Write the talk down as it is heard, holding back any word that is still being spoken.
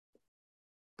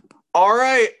All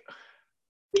right,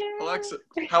 Alexa,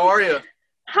 Yeah. how are you?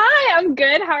 Hi, I'm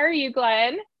good. How are you,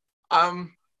 Glenn?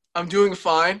 I'm I'm doing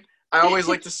fine. I always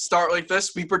like to start like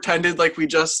this. We pretended like we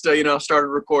just started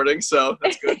recording, so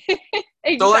that's good.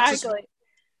 So Alexis, Exactly.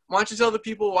 why don't you tell the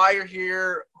people why you're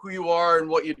here, who you are, and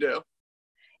what you do?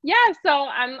 Yeah, so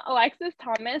I'm Alexis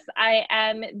Thomas. I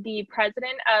am the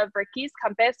president of Ricky's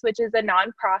Compass, which is a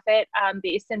nonprofit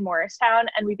based in Morristown.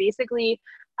 And we basically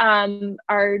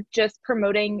are just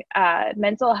promoting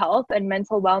mental health and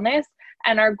mental wellness.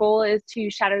 And our goal is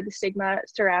to shatter the stigma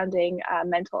surrounding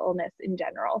mental illness in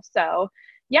general. So,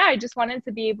 yeah, I just wanted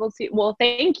to be able to, well,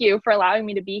 thank you for allowing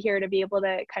me to be here to be able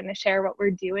to kind of share what we're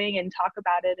doing and talk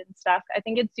about it and stuff. I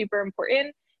think it's super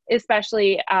important,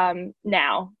 especially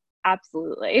now.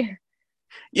 Absolutely.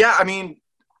 Yeah, I mean,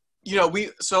 we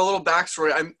so a little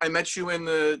backstory. I met you in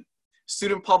the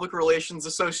Student Public Relations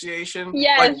Association,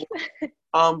 like, Yes.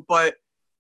 but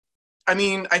I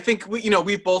mean, I think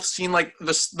we've both seen like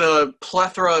the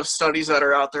plethora of studies that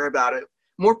are out there about it.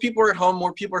 More people are at home,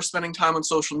 more people are spending time on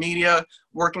social media,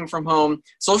 working from home.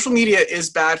 Social media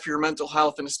is bad for your mental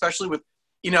health, and especially with,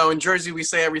 in Jersey we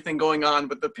say everything going on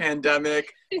with the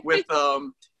pandemic, with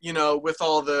with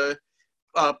all the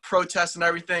protests and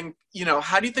everything.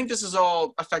 How do you think this is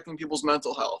all affecting people's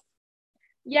mental health?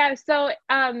 Yeah. So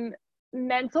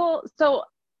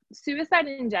suicide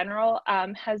in general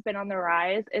has been on the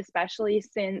rise, especially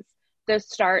since the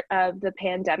start of the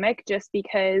pandemic, just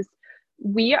because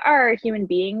we are human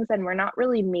beings and we're not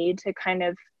really made to kind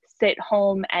of sit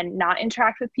home and not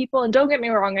interact with people. And don't get me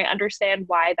wrong, I understand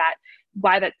why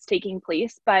that's taking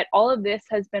place, but all of this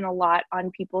has been a lot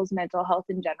on people's mental health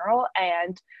in general.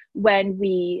 And when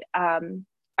we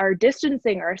are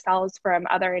distancing ourselves from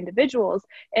other individuals,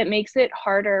 it makes it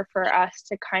harder for us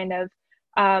to kind of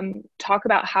talk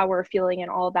about how we're feeling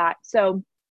and all that. So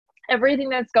everything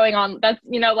that's going on, that's,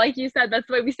 like you said, that's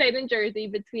what we say in Jersey,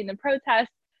 between the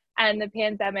protests and the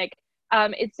pandemic,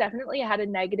 it's definitely had a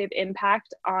negative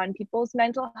impact on people's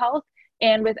mental health.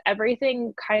 And with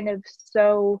everything kind of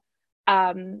so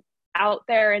out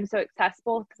there and so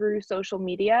accessible through social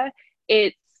media,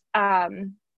 it's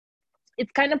um,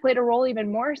 it's kind of played a role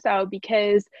even more so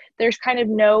because there's kind of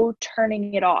no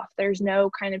turning it off. There's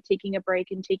no kind of taking a break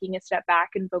and taking a step back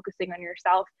and focusing on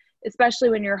yourself, especially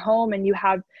when you're home and you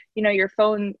have, your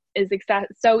phone is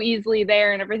so easily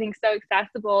there and everything's so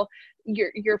accessible.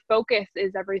 Your focus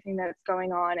is everything that's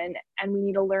going on, and we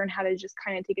need to learn how to just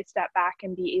kind of take a step back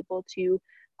and be able to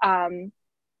um,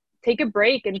 take a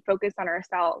break and focus on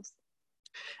ourselves.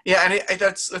 Yeah, and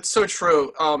that's so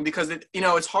true. Because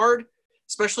it's hard,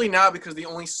 especially now because the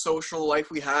only social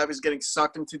life we have is getting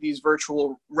sucked into these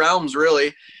virtual realms,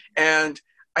 really. And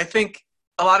I think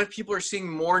a lot of people are seeing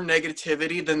more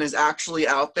negativity than is actually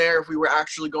out there if we were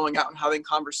actually going out and having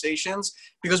conversations,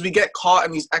 because we get caught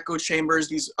in these echo chambers,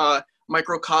 these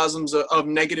microcosms of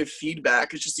negative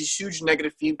feedback. It's just these huge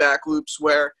negative feedback loops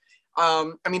where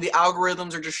I mean, the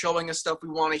algorithms are just showing us stuff we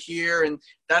want to hear, and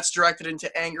that's directed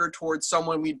into anger towards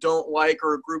someone we don't like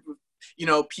or a group of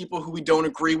people who we don't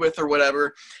agree with or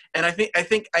whatever. And I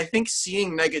think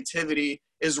seeing negativity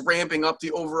is ramping up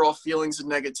the overall feelings of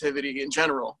negativity in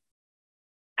general.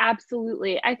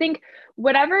 Absolutely. I think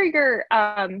whatever you're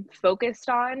focused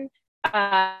on,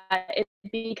 it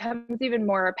becomes even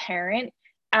more apparent.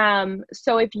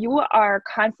 So if you are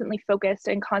constantly focused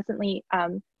and constantly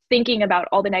thinking about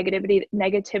all the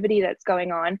negativity that's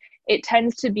going on, it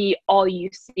tends to be all you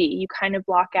see. You kind of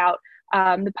block out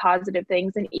the positive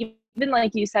things, and even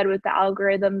like you said with the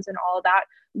algorithms and all of that,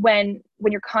 when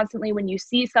you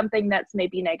see something that's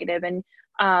maybe negative and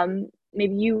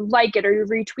maybe you like it or you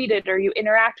retweet it or you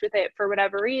interact with it for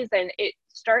whatever reason, it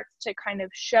starts to kind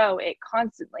of show it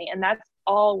constantly. And that's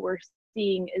all we're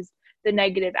seeing is the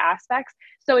negative aspects.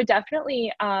 So it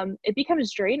definitely, it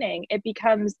becomes draining. It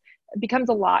becomes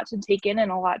a lot to take in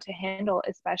and a lot to handle,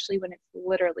 especially when it's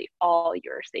literally all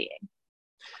you're seeing.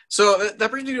 So that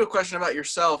brings me to a question about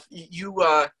yourself.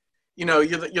 You're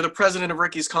the president of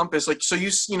Ricky's Compass. Like, so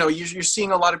you're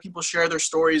seeing a lot of people share their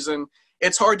stories, and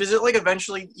it's hard. Does it like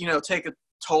eventually take a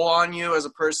toll on you as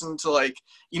a person to like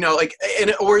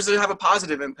or does it have a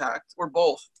positive impact, or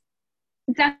both?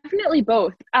 Definitely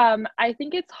both. I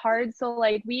think it's hard. So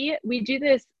like we do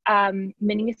this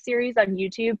mini series on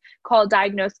YouTube called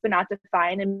Diagnosed but Not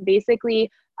Defined, and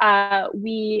basically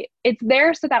we it's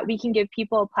there so that we can give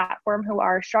people a platform who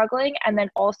are struggling, and then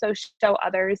also show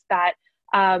others that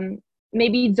um,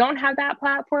 maybe don't have that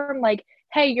platform. Like,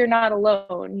 hey, you're not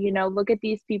alone. Look at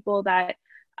these people that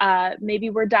maybe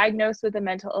were diagnosed with a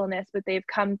mental illness, but they've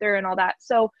come through and all that.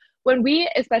 So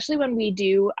especially when we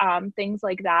do things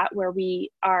like that, where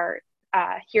we are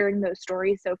hearing those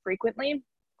stories so frequently,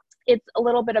 it's a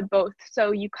little bit of both.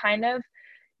 So you kind of,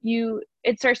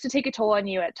 it starts to take a toll on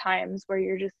you at times where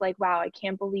you're just like, wow, I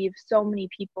can't believe so many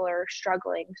people are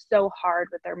struggling so hard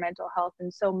with their mental health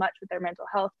and so much with their mental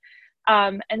health.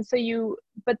 And so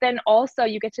but then also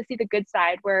you get to see the good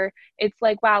side where it's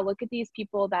like, wow, look at these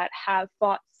people that have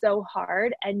fought so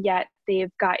hard and yet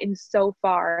they've gotten so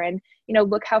far, and,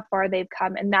 look how far they've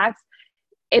come. And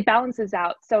it balances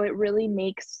out. So it really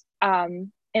makes,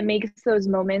 it makes those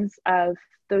moments of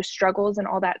those struggles and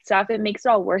all that stuff, it makes it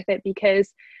all worth it,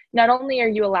 because not only are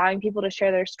you allowing people to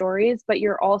share their stories, but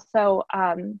you're also,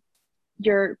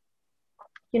 you're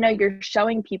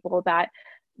showing people that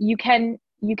you can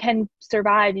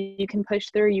survive, you can push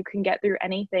through, you can get through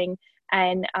anything.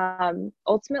 And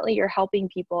ultimately you're helping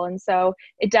people. And so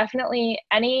it definitely,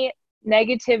 any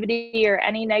negativity or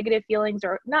any negative feelings,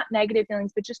 or not negative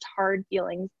feelings, but just hard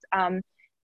feelings,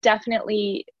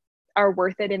 definitely are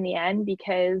worth it in the end,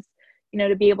 because,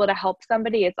 to be able to help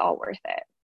somebody, it's all worth it.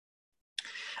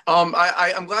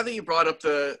 I'm glad that you brought up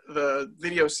the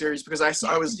video series, because I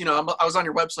was I was on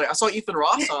your website. I saw Ethan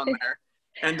Ross on there,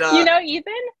 and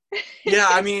Ethan? Yeah,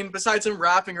 I mean, besides him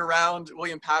rapping around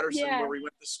William Patterson, Yeah. where we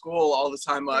went to school all the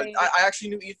time, Right. I actually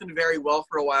knew Ethan very well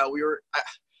for a while.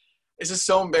 This is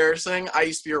so embarrassing. I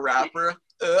used to be a rapper.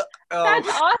 That's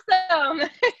awesome.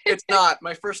 It's not.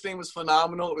 My first name was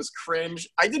Phenomenal. It was cringe.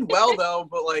 I did well though,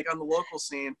 but like on the local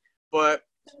scene. But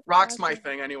rock's my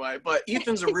thing anyway. But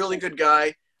Ethan's a really good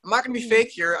guy. I'm not gonna be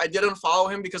fake here. I did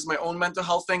unfollow him because of my own mental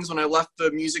health things. When I left the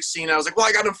music scene, I was like, well,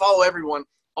 I gotta unfollow everyone,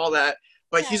 all that.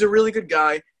 But he's a really good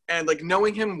guy, and like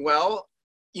knowing him well,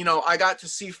 I got to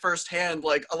see firsthand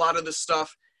like a lot of the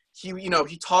stuff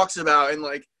he talks about, and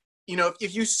like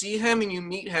if you see him and you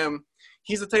meet him,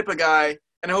 he's the type of guy.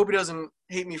 And I hope he doesn't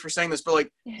hate me for saying this, but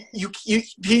like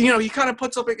he kind of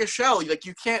puts up like a shell. Like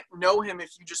you can't know him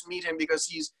if you just meet him, because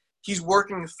he's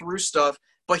working through stuff.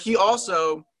 But he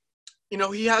also,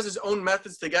 he has his own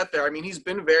methods to get there. I mean, he's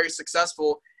been very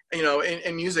successful,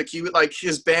 in music. He like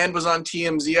his band was on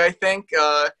TMZ, I think.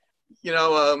 I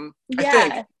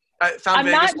think I found I'm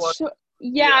Vegas not sure.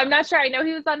 Yeah, I'm not sure. I know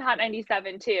he was on Hot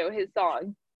 97 too, his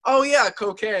song. Oh yeah,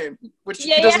 cocaine. Which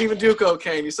he doesn't even do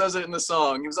cocaine. He says it in the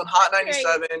song. He was on Hot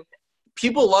 97. Right.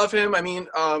 People love him. I mean,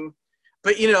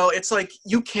 but it's like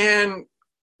you can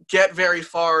get very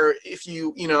far if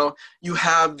you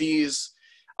have these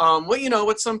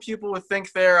what some people would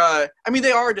think they're I mean,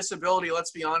 they are a disability, let's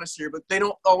be honest here, but they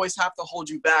don't always have to hold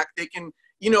you back. They can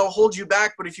hold you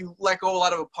back, but if you let go a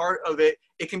lot of a part of it,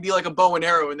 it can be like a bow and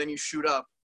arrow and then you shoot up.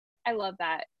 I love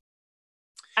that.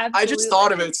 Absolutely. I just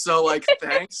thought of it, so like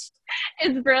thanks.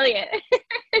 It's brilliant.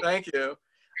 Thank you.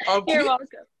 You're welcome.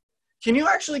 Can you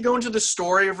actually go into the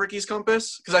story of Ricky's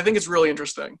Compass? Because I think it's really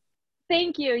interesting.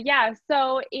 Thank you. Yeah.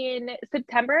 So in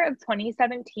September of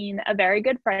 2017, a very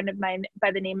good friend of mine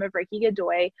by the name of Ricky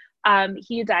Godoy,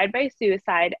 he died by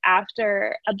suicide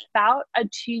after about a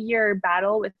 2-year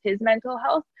battle with his mental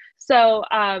health. So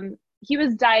he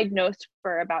was diagnosed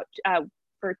for about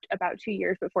 2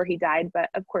 years before he died, but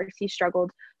of course he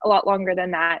struggled a lot longer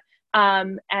than that.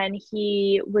 And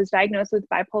he was diagnosed with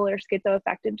bipolar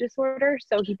schizoaffective disorder.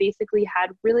 So he basically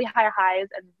had really high highs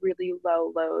and really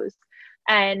low lows.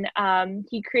 And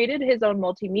he created his own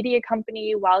multimedia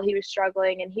company while he was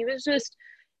struggling. And he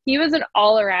was an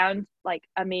all around like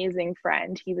amazing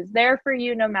friend. He was there for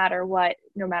you no matter what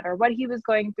he was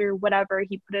going through, whatever,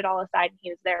 he put it all aside and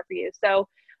he was there for you. So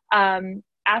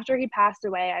after he passed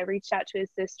away, I reached out to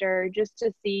his sister just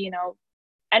to see,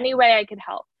 any way I could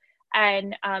help.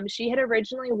 And she had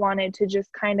originally wanted to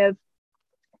just kind of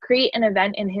create an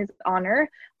event in his honor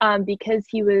because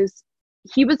he was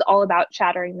all about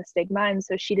shattering the stigma. And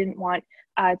so she didn't want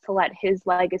to let his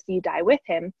legacy die with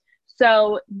him.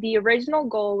 So the original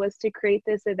goal was to create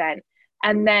this event.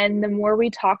 And then the more we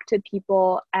talked to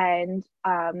people and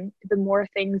the more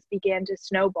things began to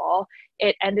snowball,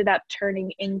 it ended up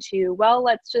turning into, well,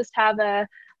 let's just have a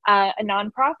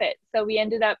nonprofit. So we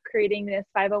ended up creating this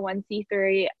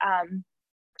 501c3.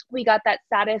 We got that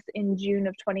status in June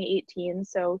of 2018.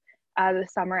 So the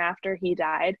summer after he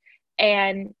died.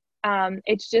 And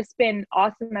it's just been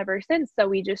awesome ever since. So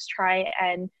we just try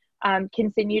and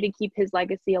continue to keep his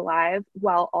legacy alive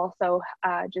while also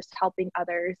just helping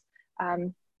others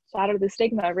shatter the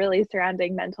stigma really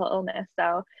surrounding mental illness.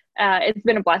 So it's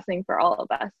been a blessing for all of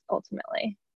us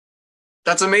ultimately.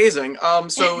 That's amazing.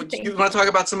 So do you want to talk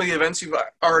about some of the events you've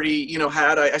already,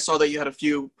 had? I saw that you had a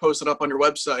few posted up on your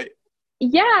website.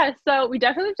 Yeah, so we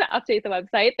definitely have to update the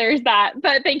website. There's that,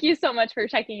 but thank you so much for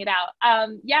checking it out.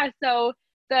 So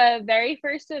the very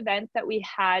first event that we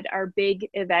had, our big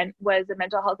event, was a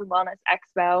Mental Health and Wellness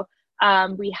Expo.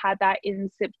 We had that in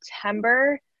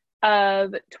September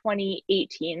of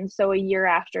 2018, so a year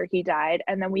after he died.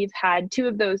 And then we've had 2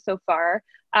 of those so far.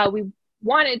 We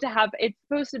wanted to have, it's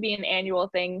supposed to be an annual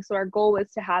thing, so our goal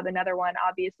was to have another one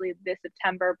obviously this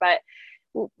September, but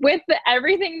with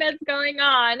everything that's going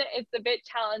on, it's a bit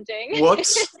challenging.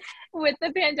 Whoops. With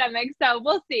the pandemic, so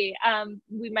we'll see.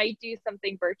 We might do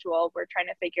something virtual. We're trying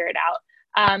to figure it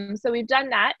out. So we've done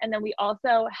that, and then we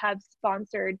also have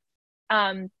sponsored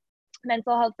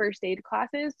mental health first aid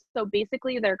classes. So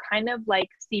basically they're kind of like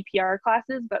CPR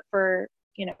classes, but for,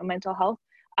 mental health.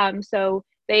 So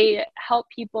they help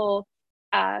people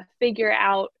figure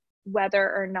out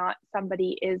whether or not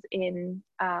somebody is in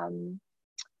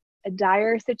a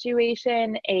dire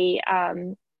situation, a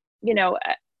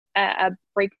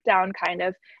breakdown kind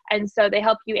of. And so they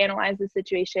help you analyze the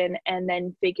situation and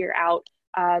then figure out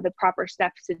the proper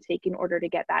steps to take in order to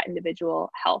get that individual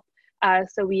help.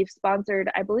 So we've sponsored,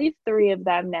 I believe, 3 of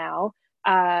them now.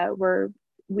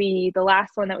 The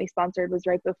last one that we sponsored was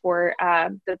right before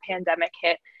the pandemic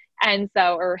hit,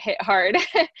 or hit hard.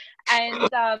 And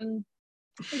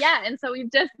and so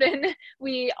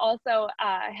we also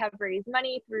have raised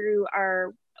money through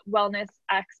our wellness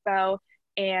expo,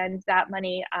 and that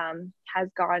money has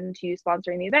gone to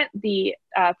sponsoring the event, the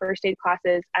first aid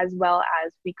classes, as well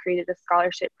as we created a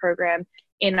scholarship program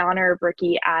in honor of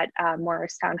Ricky at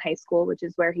Morristown High School, which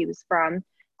is where he was from.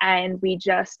 And we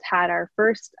just had our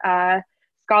first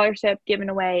scholarship given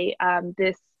away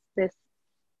this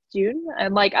June.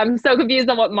 And I'm so confused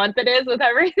on what month it is with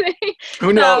everything.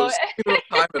 Who knows? Who knows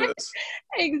what time it is?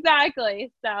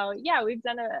 Exactly. So yeah, we've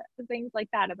done things like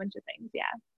that, a bunch of things. Yeah.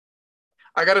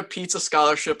 I got a pizza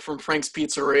scholarship from Frank's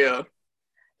Pizzeria.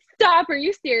 Stop. Are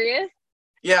you serious?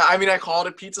 Yeah, I mean, I call it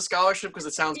a pizza scholarship because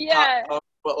it sounds pop,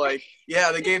 but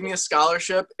they gave me a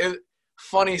scholarship.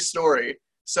 Funny story.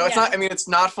 So it's not, it's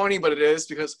not funny, but it is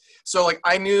because,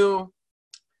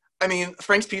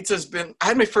 Frank's Pizza I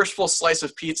had my first full slice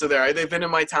of pizza there. They've been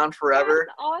in my town forever.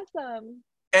 That's awesome.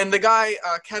 And the guy,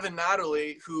 Kevin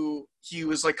Natalie, who he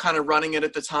was kind of running it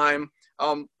at the time,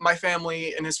 my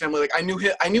family and his family, I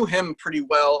knew him pretty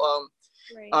well.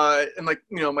 Right. And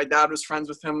my dad was friends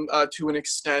with him to an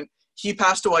extent. He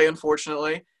passed away,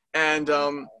 unfortunately, and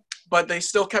but they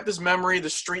still kept his memory. The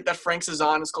street that Frank's is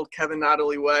on is called Kevin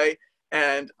Natalie Way,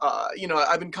 and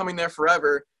I've been coming there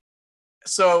forever.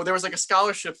 So there was a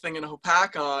scholarship thing in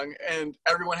Hopatcong, and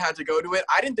everyone had to go to it.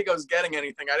 I didn't think I was getting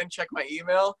anything. I didn't check my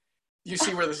email. You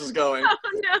see where this is going. Oh,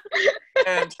 no.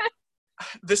 And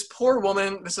this poor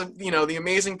woman, the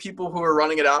amazing people who were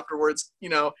running it afterwards,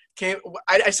 came.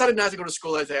 I decided not to go to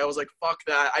school that day. I was like, fuck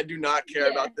that. I do not care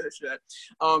about this shit.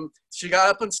 She got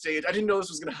up on stage. I didn't know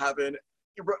this was going to happen.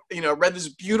 Read this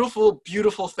beautiful,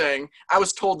 beautiful thing. I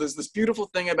was told this beautiful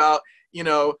thing about,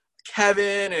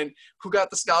 Kevin and who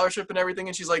got the scholarship and everything.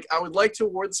 And she's like, I would like to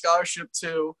award the scholarship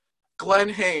to Glenn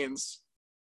Haynes.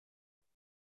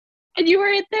 And you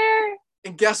weren't there?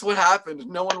 And guess what happened?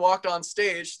 No one walked on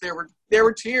stage. There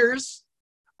were tears.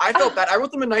 I felt bad. I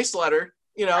wrote them a nice letter,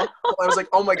 I was like,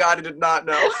 oh my God, I did not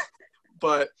know.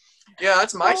 But yeah,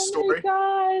 that's my story. Oh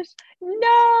my gosh.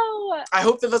 No. I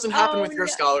hope that doesn't happen with your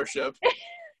scholarship.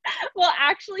 Well,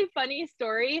 actually, funny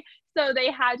story. So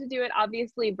they had to do it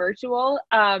obviously virtual,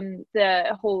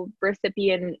 the whole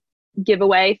recipient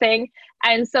giveaway thing.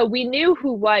 And so we knew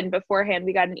who won beforehand.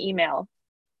 We got an email.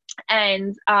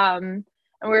 And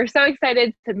we were so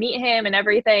excited to meet him and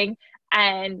everything.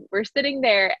 And we're sitting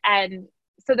there, and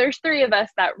so there's 3 of us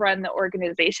that run the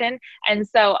organization. And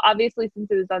so obviously,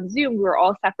 since it was on Zoom, we were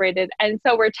all separated. And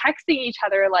so we're texting each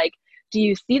other do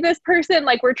you see this person?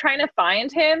 We're trying to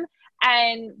find him.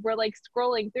 And we're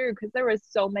scrolling through because there was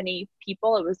so many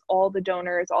people. It was all the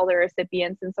donors, all the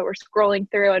recipients. And so we're scrolling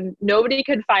through and nobody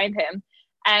could find him.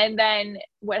 And then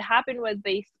what happened was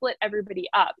they split everybody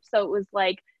up. So it was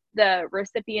the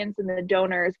recipients and the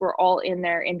donors were all in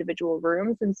their individual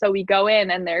rooms. And so we go in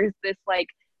and there's this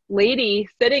lady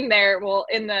sitting there,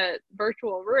 in the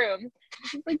virtual room.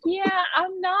 She's like, yeah,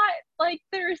 I'm not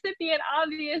the recipient,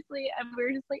 obviously. And we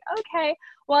were just okay.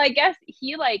 Well, I guess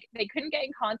he they couldn't get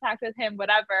in contact with him,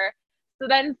 whatever. So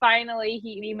then finally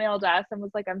he emailed us and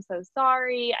was like, I'm so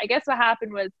sorry. I guess what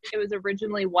happened was it was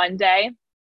originally one day,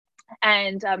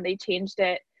 and they changed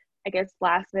it, I guess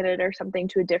last minute or something,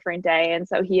 to a different day. And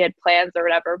so he had plans or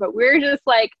whatever, but we were just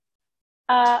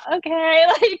okay,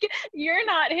 you're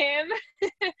not him.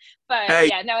 But hey,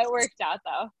 yeah, no, it worked out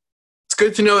though. It's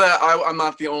good to know that I'm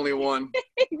not the only one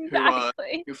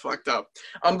Exactly. who fucked up.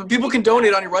 But people can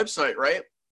donate on your website, right?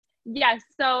 Yes.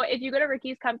 So if you go to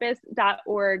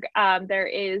rickyscompass.org, there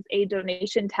is a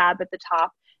donation tab at the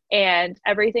top, and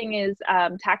everything is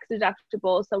tax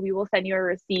deductible. So we will send you a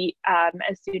receipt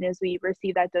as soon as we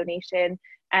receive that donation.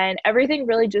 And everything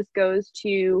really just goes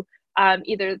to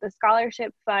either the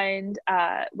scholarship fund,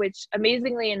 which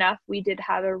amazingly enough, we did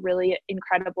have a really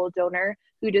incredible donor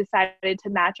who decided to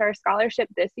match our scholarship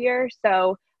this year.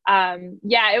 So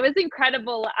yeah, it was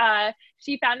incredible.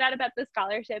 She found out about the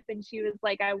scholarship and she was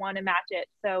like, I want to match it.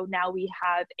 So now we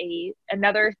have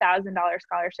another $1,000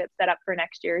 scholarship set up for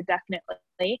next year,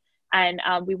 definitely. And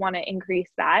we want to increase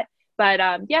that. But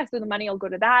yeah, so the money will go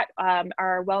to that,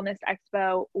 our wellness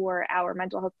expo, or our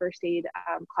mental health first aid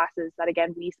classes that,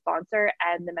 again, we sponsor,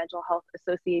 and the Mental Health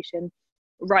Association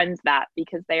runs that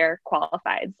because they are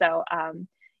qualified. So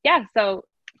yeah, so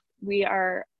we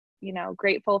are,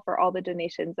 grateful for all the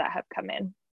donations that have come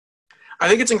in. I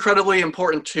think it's incredibly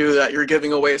important too that you're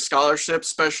giving away a scholarship,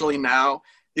 especially now,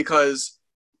 because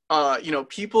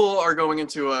people are going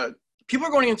into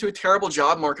a terrible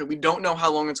job market. We don't know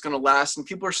how long it's going to last, and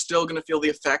people are still going to feel the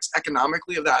effects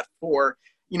economically of that for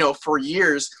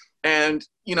years. And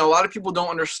a lot of people don't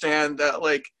understand that,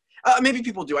 like, maybe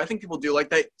people do. I think people do, like,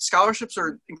 that scholarships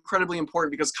are incredibly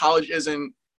important because college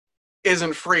isn't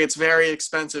free. It's very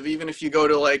expensive, even if you go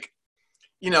to like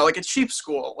a cheap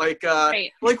school, like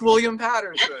Right. like William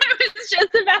Patterson. I was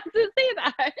just about to say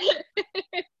that.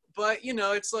 But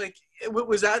it's like,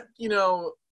 was that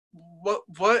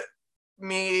what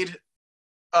made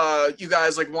you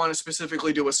guys like want to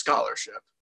specifically do a scholarship?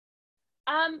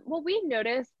 Well, we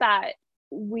noticed that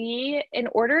in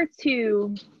order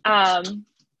to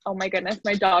oh my goodness,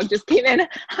 my dog just came in.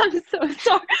 I'm so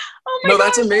sorry. Oh my No, gosh,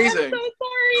 that's amazing. I'm so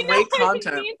sorry. Great No,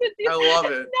 content. I love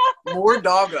it. No. More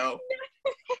doggo.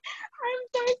 I'm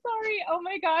so sorry. Oh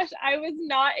my gosh, I was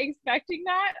not expecting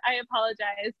that. I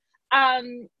apologize.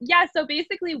 Yeah, so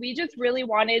basically we just really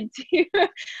wanted to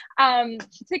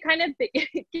kind of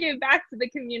give back to the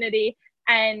community,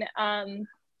 and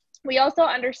we also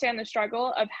understand the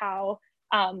struggle of how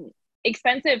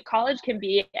expensive college can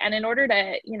be, and in order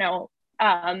to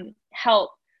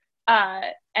help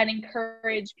and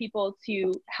encourage people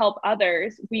to help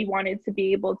others, we wanted to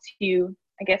be able to,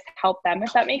 I guess, help them,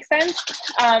 if that makes sense.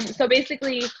 So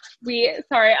basically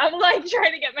sorry, I'm like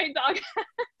trying to get my dog.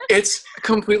 It's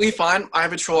completely fine. I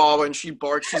have a Chihuahua and she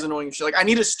barks. She's annoying. She's like, I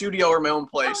need a studio or my own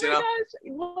place, Oh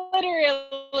my gosh,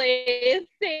 literally.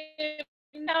 Same.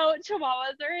 No,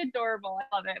 Chihuahuas are adorable.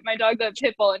 I love it. My dog's a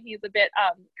pit bull and he's a bit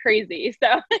crazy.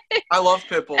 So I love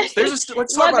pit bulls. Let's talk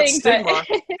about stigma.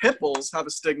 Pit bulls have a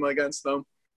stigma against them.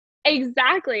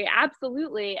 Exactly,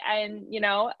 absolutely. And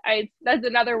that's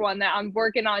another one that I'm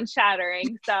working on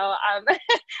shattering. So a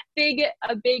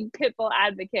big pit bull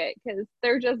advocate, because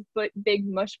they're just big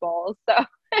mush balls. So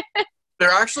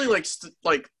they're actually like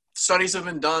studies have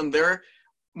been done. They're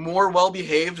more well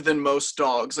behaved than most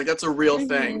dogs. Like, that's a real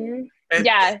thing. And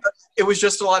yeah, it was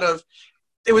just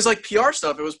it was like PR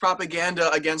stuff. It was propaganda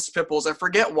against pit bulls. I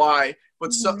forget why,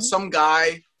 but some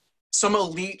guy, some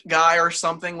elite guy or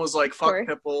something was like, fuck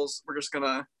pit bulls. We're just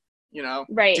gonna,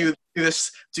 right. do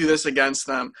this against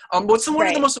them. What's one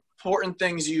of the most important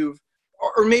things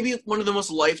or maybe one of the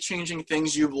most life-changing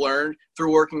things you've learned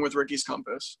through working with Ricky's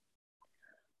Compass?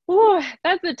 Ooh,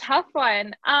 that's a tough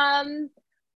one.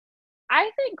 I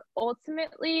think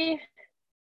ultimately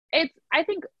I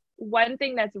think one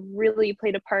thing that's really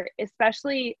played a part,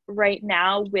 especially right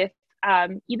now with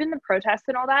even the protests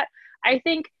and all that, I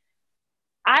think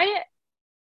I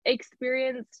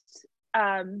experienced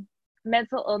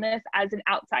mental illness as an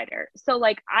outsider. So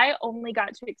like, I only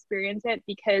got to experience it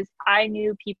because I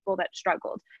knew people that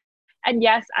struggled. And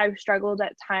yes, I've struggled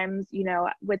at times,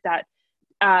 with that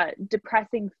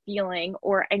depressing feeling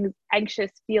or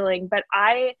anxious feeling, but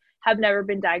I have never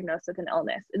been diagnosed with an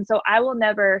illness. And so I will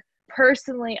never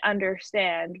personally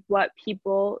understand what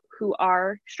people who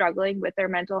are struggling with their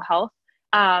mental health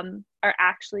are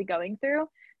actually going through.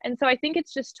 And so I think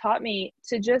it's just taught me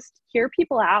to just hear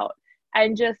people out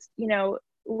and just,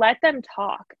 let them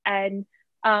talk and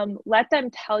let them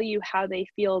tell you how they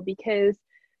feel, because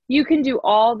you can do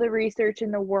all the research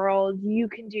in the world. You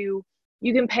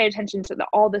can pay attention to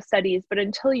all the studies, but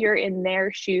until you're in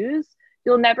their shoes,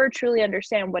 you'll never truly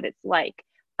understand what it's like.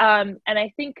 And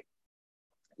I think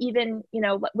even,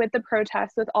 with the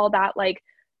protests, with all that, like,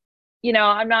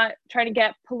 I'm not trying to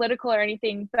get political or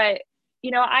anything, but,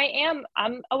 I'm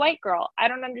a white girl. I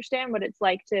don't understand what it's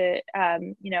like to,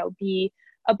 be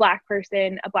a black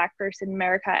person in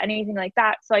America, anything like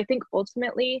that. So I think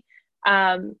ultimately,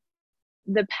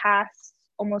 the past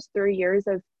almost 3 years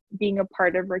of being a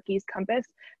part of Ricky's Compass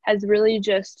has really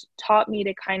just taught me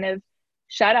to kind of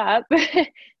shut up,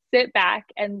 sit back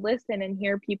and listen and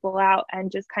hear people out,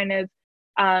 and just kind of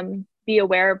be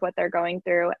aware of what they're going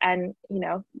through, and, you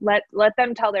know, let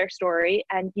them tell their story,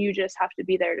 and you just have to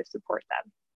be there to support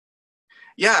them.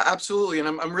 Yeah, absolutely. And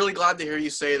I'm really glad to hear you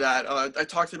say that. I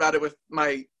talked about it with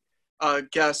my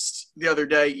guest the other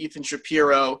day, Ethan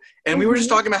Shapiro, and we were just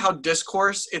talking about how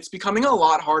discourse, it's becoming a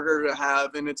lot harder to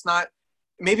have. And it's not,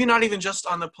 maybe not even just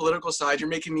on the political side. You're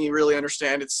making me really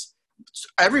understand it's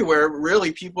everywhere.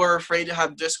 Really, people are afraid to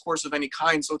have discourse of any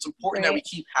kind. So it's important that we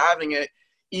keep having it.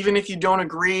 Even if you don't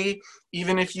agree,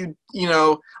 even if you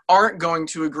know, aren't going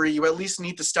to agree, you at least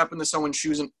need to step into someone's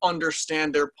shoes and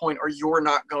understand their point, or you're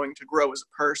not going to grow as a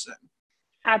person.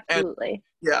 Absolutely. And,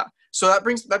 yeah. So that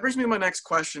brings me to my next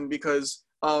question, because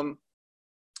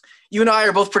you and I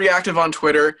are both pretty active on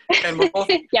Twitter, and we're both,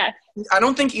 yes. I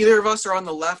don't think either of us are on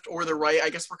the left or the right. I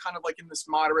guess we're kind of like in this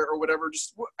moderate or whatever.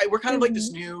 Just we're kind of like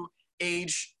this new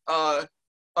age of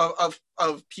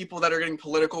people that are getting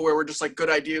political, where we're just like good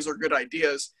ideas are good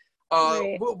ideas.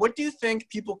 Right. What do you think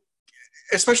people,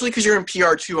 especially because you're in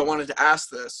PR too, I wanted to ask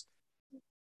this,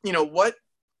 you know, what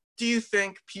do you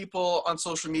think people on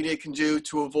social media can do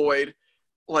to avoid,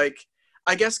 like,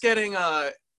 I guess getting,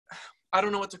 I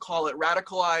don't know what to call it,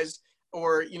 radicalized,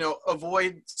 or, you know,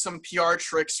 avoid some PR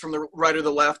tricks from the right or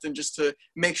the left, and just to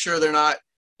make sure they're not,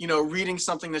 you know, reading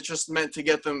something that's just meant to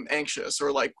get them anxious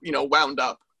or, like, you know, wound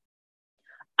up?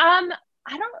 I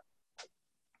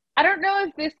don't know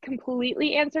if this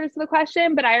completely answers the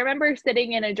question, but I remember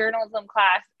sitting in a journalism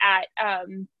class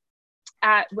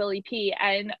at Willie P,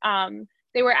 and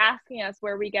they were asking us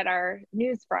where we get our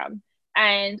news from.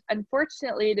 And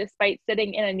unfortunately, despite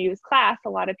sitting in a news class, a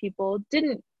lot of people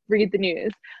didn't read the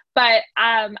news. But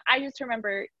I just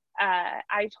remember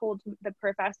I told the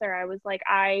professor, I was like,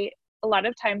 I a lot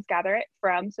of times gather it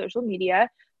from social media.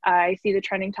 I see the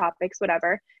trending topics,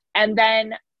 whatever. And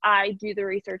then I do the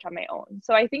research on my own.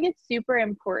 So I think it's super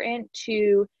important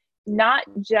to not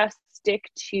just stick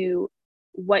to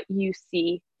what you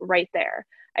see right there.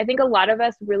 I think a lot of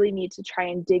us really need to try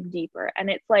and dig deeper. And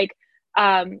it's like,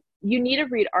 you need to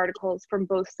read articles from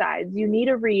both sides. You need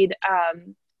to read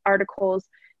articles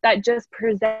that just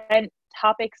present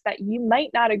topics that you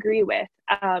might not agree with.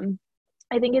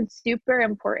 I think it's super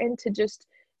important to just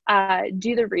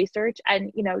do the research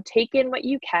and, you know, take in what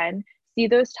you can, see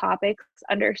those topics,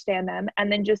 understand them, and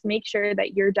then just make sure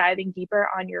that you're diving deeper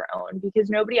on your own, because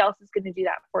nobody else is going to do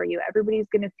that for you. Everybody's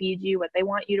going to feed you what they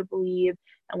want you to believe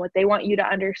and what they want you to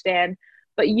understand.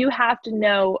 But you have to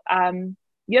know,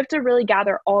 you have to really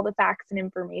gather all the facts and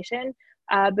information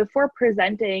before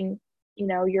presenting, you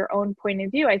know, your own point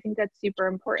of view. I think that's super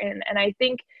important. And I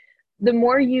think the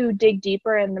more you dig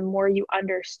deeper and the more you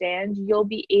understand, you'll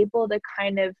be able to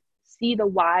kind of see the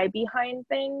why behind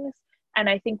things. And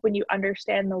I think when you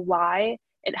understand the why,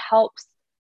 it helps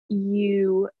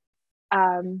you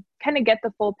kind of get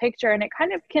the full picture, and it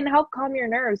kind of can help calm your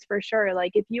nerves for sure.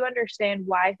 Like if you understand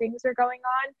why things are going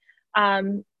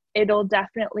on, it'll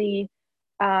definitely,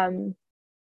 I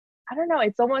don't know,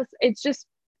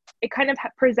 it kind of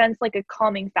presents like a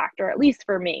calming factor, at least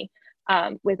for me,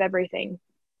 with everything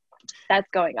that's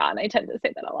going on. I tend to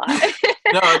say that a lot.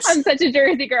 No, I'm such a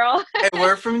Jersey girl. And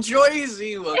we're from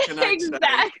Jersey. What can I say?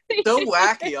 Exactly. So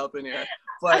wacky up in here.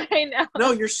 But I know.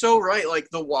 No, you're so right. Like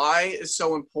the why is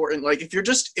so important. Like if you're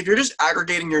just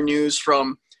aggregating your news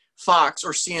from Fox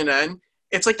or CNN,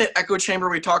 it's like that echo chamber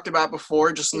we talked about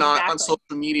before, just not on social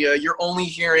media. You're only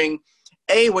hearing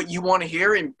A, what you want to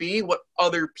hear, and B, what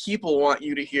other people want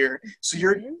you to hear. So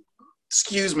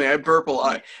excuse me, I burp a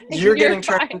lot. You're getting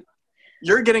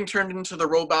turned into the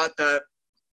robot that,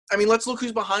 I mean, let's look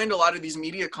who's behind a lot of these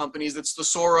media companies. It's the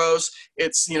Soros,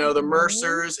 it's, you know, the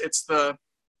Mercers, it's the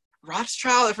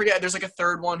Rothschild. I forget. There's like a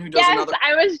third one who does another.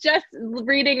 I was just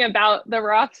reading about the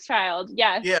Rothschild.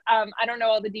 Yes. Yeah. I don't know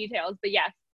all the details, but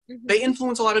yes. They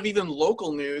influence a lot of even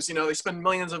local news. You know, they spend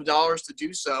millions of dollars to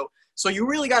do so. So you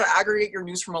really got to aggregate your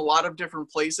news from a lot of different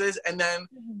places. And then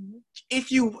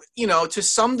if you know, to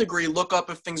some degree, look up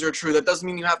if things are true, that doesn't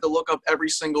mean you have to look up every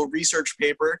single research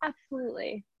paper.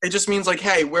 Absolutely. It just means like,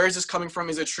 hey, where is this coming from?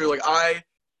 Is it true? Like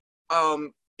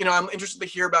you know, I'm interested to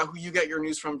hear about who you get your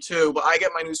news from too, but I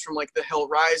get my news from like The Hill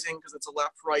Rising because it's a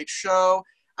left-right show.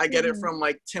 I get it from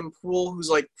like Tim Pool, who's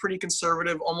like pretty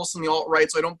conservative, almost on the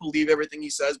alt-right, so I don't believe everything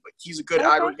he says, but he's a good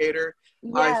aggregator.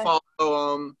 Yeah.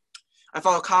 I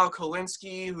follow Kyle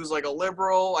Kolinsky, who's like a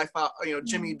liberal. I follow, you know,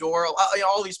 Jimmy Dore,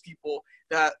 all these people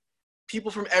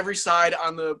from every side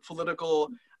on the political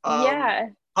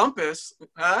compass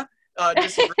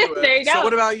disagree with. There you go. So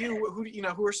what about you?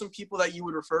 Who are some people that you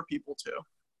would refer people to?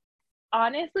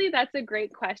 Honestly, that's a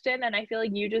great question. And I feel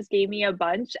like you just gave me a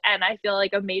bunch, and I feel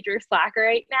like a major slacker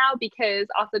right now because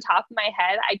off the top of my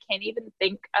head, I can't even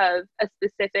think of a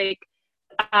specific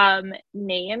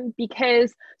name,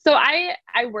 because so I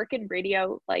work in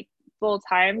radio like full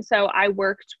time. So I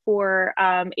worked for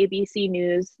ABC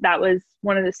News. That was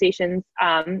one of the stations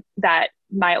that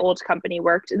my old company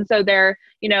worked. And so they're,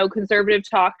 conservative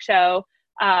talk show,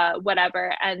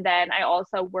 whatever. And then I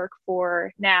also work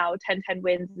for now 1010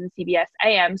 Wins and CBS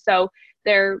AM. So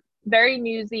they're very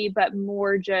newsy, but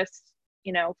more just,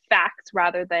 facts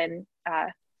rather than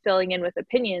filling in with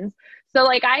opinions. So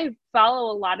like I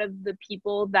follow a lot of the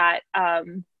people that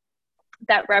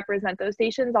that represent those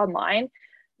stations online,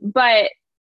 but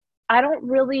I don't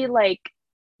really like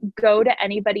go to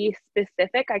anybody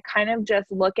specific. I kind of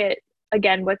just look at,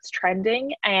 again, what's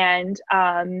trending and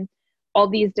all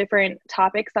these different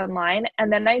topics online.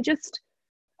 And then I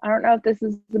don't know if this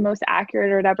is the most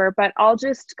accurate or whatever, but I'll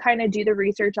just kind of do the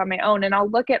research on my own, and I'll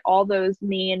look at all those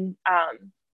main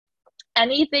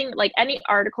anything, like any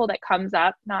article that comes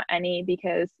up, not any,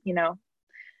 because,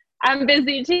 I'm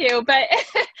busy too, but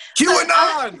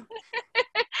QAnon!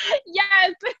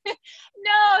 Yes.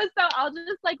 No, so I'll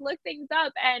just like look things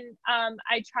up, and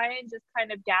I try and just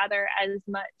kind of gather as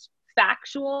much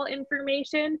factual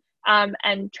information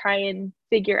and try and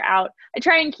figure out, I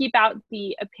try and keep out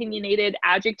the opinionated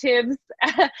adjectives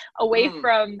away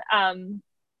from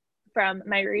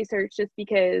my research, just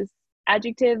because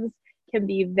adjectives can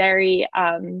be very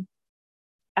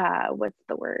what's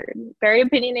the word? Very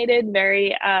opinionated,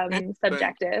 very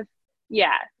subjective.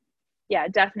 Yeah,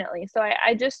 definitely. So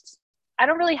I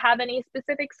don't really have any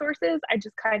specific sources. I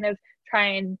just kind of try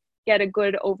and get a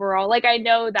good overall, like I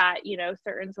know that,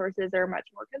 certain sources are much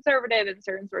more conservative and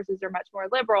certain sources are much more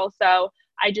liberal. So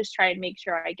I just try and make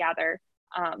sure I gather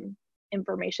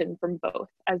information from both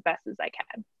as best as I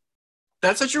can.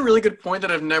 That's such a really good point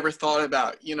that I've never thought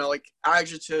about. Like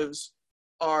adjectives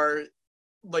are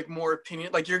like more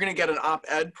opinion, like you're gonna get an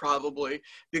op-ed probably,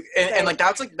 and like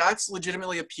that's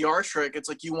legitimately a PR trick. It's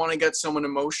like you want to get someone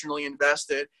emotionally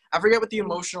invested. I forget what the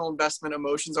emotional investment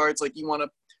emotions are. It's like you want to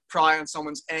pry on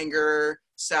someone's anger,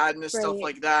 sadness, stuff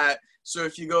like that. So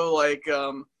if you go like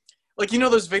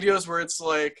those videos where it's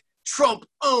like Trump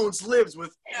lives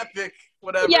with epic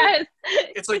whatever. Yes.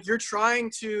 It's like you're just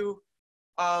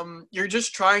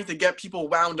trying to get people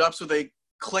wound up so they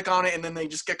click on it, and then they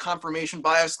just get confirmation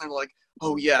bias, and they're like,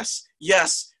 oh yes,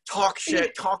 talk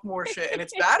shit, talk more shit, and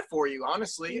it's bad for you,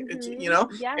 honestly. It's and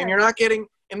you're not getting,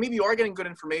 and maybe you are getting good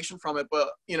information from it, but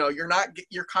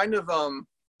you're kind of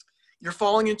you're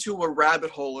falling into a rabbit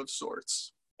hole of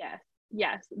sorts.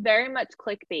 Yes, very much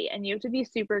clickbait, and you have to be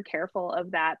super careful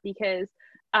of that, because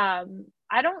I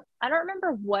don't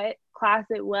remember what class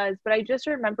it was, but I just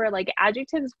remember like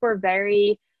adjectives were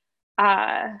very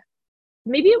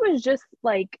maybe it was just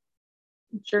like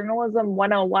journalism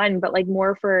 101, but like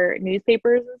more for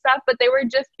newspapers and stuff, but they were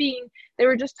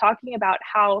just talking about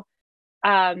how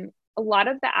a lot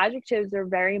of the adjectives are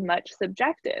very much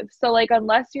subjective. So like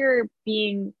unless you're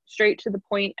being straight to the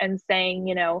point and saying,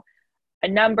 a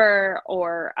number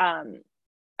or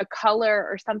a color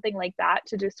or something like that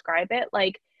to describe it,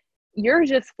 like you're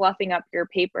just fluffing up your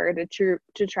paper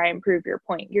to try and prove your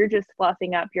point. You're just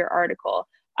fluffing up your article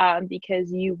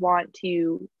because you want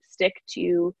to stick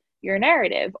to your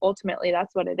narrative. Ultimately,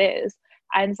 that's what it is.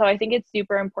 And so I think it's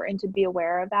super important to be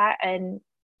aware of that. And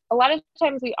a lot of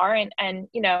times we aren't. And,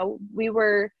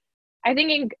 I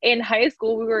think in high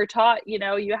school, we were taught, you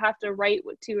have to write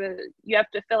you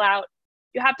have to fill out,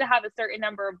 you have to have a certain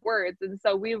number of words. And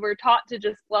so we were taught to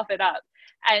just fluff it up.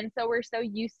 And so we're so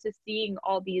used to seeing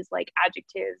all these like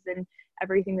adjectives and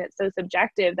everything that's so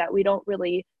subjective that we don't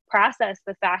really process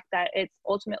the fact that it's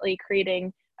ultimately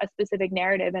creating a specific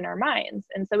narrative in our minds.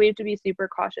 And so we have to be super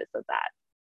cautious of that.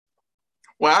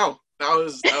 Wow. That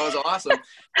was awesome.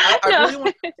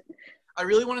 I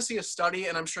really want to see a study,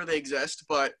 and I'm sure they exist,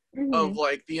 but of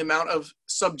like the amount of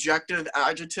subjective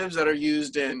adjectives that are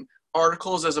used in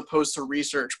articles as opposed to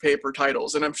research paper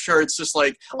titles. And I'm sure it's just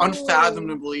like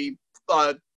unfathomably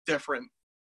different.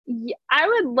 Yeah, I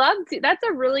would love to. That's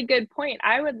a really good point.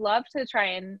 I would love to try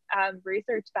and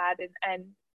research that and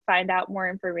find out more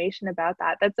information about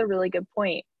that. That's a really good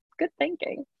point. Good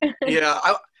thinking. Yeah.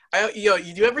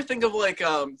 You do ever think of like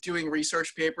doing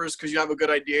research papers because you have a good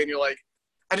idea and you're like,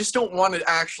 I just don't want to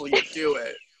actually do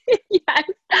it. Yes,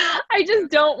 I just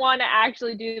don't want to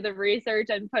actually do the research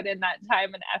and put in that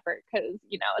time and effort because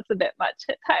it's a bit much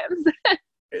at times.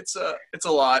 It's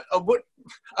a lot.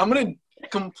 I'm gonna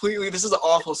completely. This is an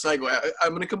awful segue.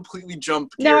 I'm gonna completely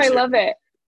jump gears. No, I love it.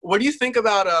 What do you think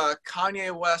about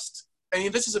Kanye West? I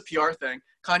mean, this is a PR thing.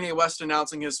 Kanye West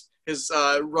announcing his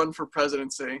run for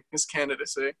presidency, his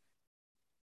candidacy.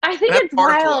 I think it's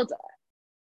wild.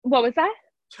 What was that?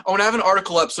 I want to have an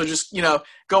article up, so just,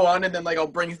 go on, and then, like, I'll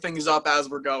bring things up as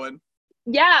we're going.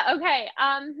 Yeah, okay.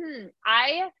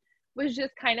 I was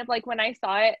just kind of like, when I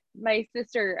saw it, my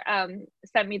sister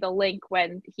sent me the link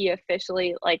when he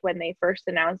officially, like, when they first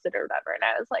announced it or whatever, and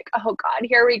I was like, oh God,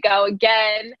 here we go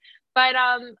again. But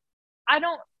I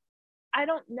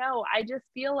don't know. I just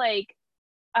feel like,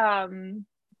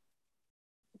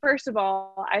 first of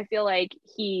all, I feel like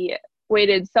he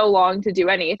waited so long to do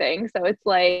anything. So it's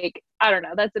like, I don't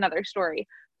know, that's another story.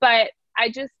 But I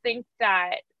just think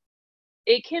that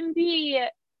it can be,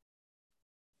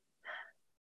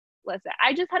 listen,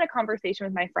 I just had a conversation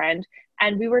with my friend,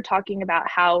 and we were talking about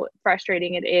how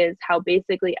frustrating it is, how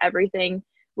basically everything,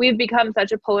 we've become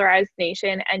such a polarized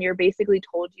nation, and you're basically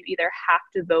told you either have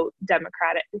to vote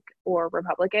Democratic or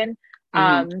Republican.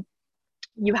 Mm-hmm.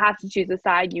 You have to choose a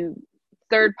side.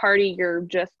 Third party, you're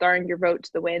just throwing your vote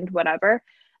to the wind, whatever.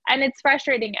 And it's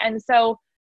frustrating. And so,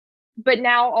 but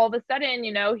now all of a sudden,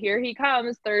 here he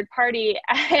comes, third party.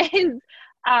 And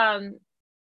I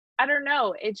don't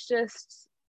know. It's just,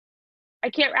 I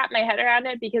can't wrap my head around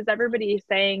it, because everybody's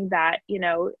saying that,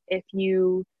 if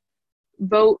you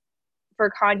vote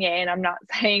for Kanye, and I'm not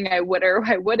saying I would or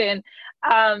I wouldn't,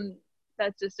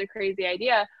 that's just a crazy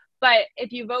idea. But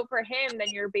if you vote for him, then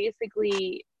you're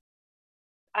basically,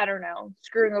 I don't know,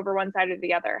 screwing over one side or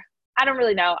the other. I don't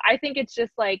really know. I think it's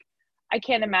just like, I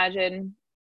can't imagine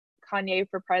Kanye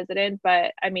for president,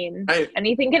 but I mean,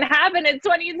 anything can happen in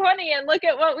 2020, and look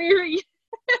at what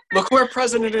look where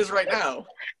president is right now.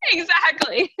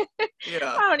 Exactly.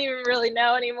 Yeah. I don't even really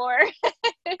know anymore.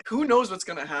 Who knows what's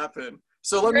going to happen?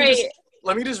 So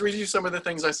let me just read you some of the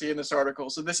things I see in this article.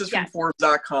 So this is from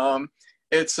Forbes.com.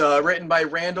 It's written by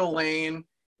Randall Lane.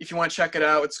 If you want to check it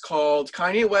out, it's called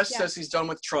Kanye West Says He's Done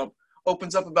with Trump.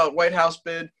 Opens up about White House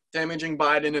bid, damaging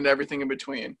Biden, and everything in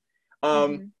between.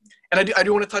 And I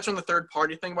do want to touch on the third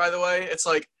party thing, by the way. It's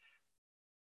like,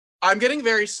 I'm getting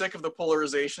very sick of the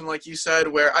polarization, like you said,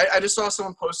 where I just saw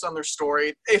someone post on their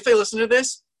story. If they listen to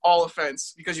this, all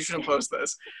offense, because you shouldn't post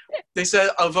this. They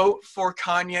said a vote for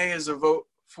Kanye is a vote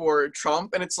for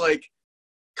Trump. And it's like,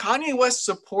 Kanye West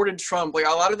supported Trump. Like, a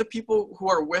lot of the people who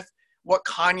are with what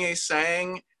Kanye's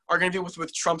saying are going to be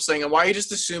with Trump saying. And why are you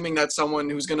just assuming that someone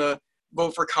who's going to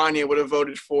vote for Kanye would have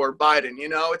voted for Biden?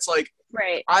 It's like,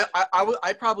 right. I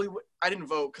didn't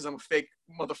vote because I'm a fake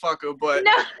motherfucker, but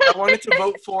no. I wanted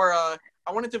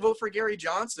to vote for Gary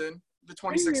Johnson, the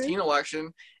 2016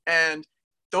 election, and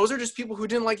those are just people who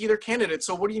didn't like either candidate.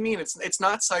 So what do you mean? It's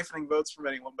not siphoning votes from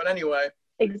anyone. But anyway.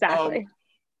 Exactly.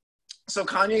 So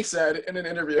Kanye said in an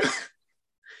interview,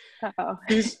 Uh-oh.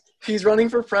 he's running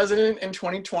for president in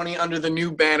 2020 under the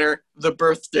new banner, The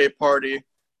Birthday Party.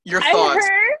 Your thoughts?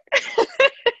 I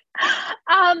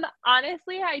heard.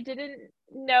 Honestly, I didn't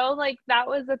know, like, that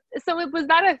was was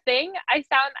that a thing? I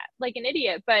sound like an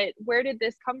idiot, but where did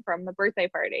this come from, the birthday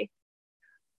party?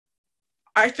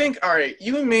 I think, all right,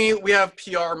 you and me, we have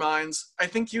PR minds. I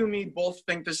think you and me both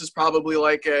think this is probably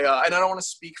like and I don't want to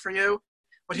speak for you,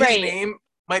 but his name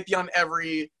might be on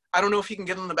I don't know if he can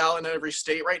get on the ballot in every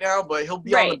state right now, but he'll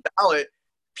be on the ballot.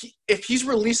 If he's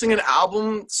releasing an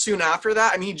album soon after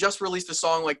that, I mean, he just released a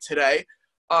song like today,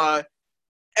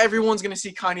 everyone's going to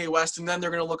see Kanye West, and then they're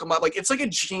going to look him up. Like, it's like a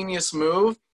genius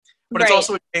move, but it's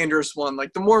also a dangerous one.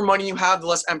 Like, the more money you have, the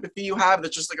less empathy you have.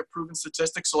 That's just like a proven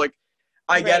statistic. So, like,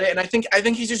 I get it. And I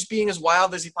think he's just being as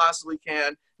wild as he possibly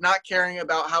can, not caring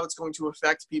about how it's going to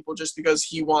affect people just because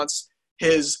he wants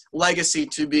his legacy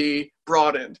to be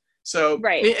broadened. So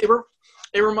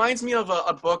it reminds me of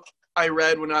a book I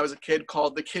read when I was a kid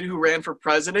called The Kid Who Ran for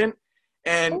President.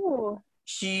 And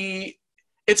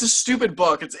it's a stupid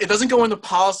book. It doesn't go into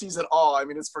policies at all. I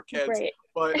mean, it's for kids.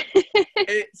 But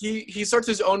he starts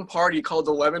his own party called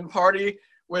the Lemon Party,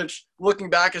 which, looking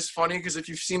back, is funny because if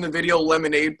you've seen the video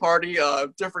Lemonade Party,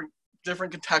 different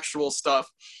contextual stuff.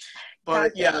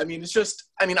 But yeah, I mean,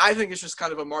 I think it's just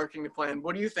kind of a marketing plan.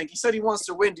 What do you think? He said he wants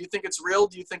to win. Do you think it's real?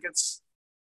 Do you think it's...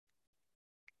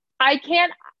 I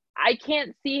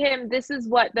can't see him. This is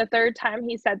what, the third time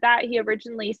he said that. He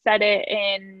originally said it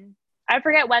in, I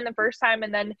forget when the first time,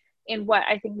 and then in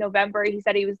I think November, he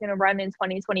said he was going to run in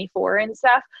 2024 and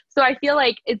stuff. So I feel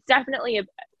like it's definitely a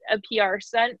PR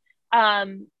stunt.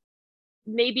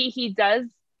 Maybe he does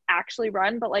actually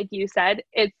run, but like you said,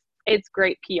 it's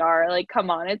great PR. Like,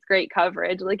 come on, it's great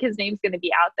coverage. Like, his name's going to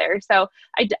be out there. So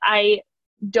I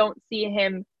don't see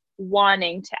him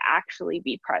wanting to actually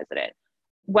be president.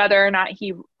 Whether or not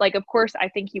he, like, of course, I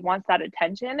think he wants that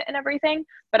attention and everything,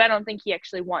 but I don't think he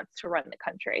actually wants to run the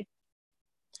country.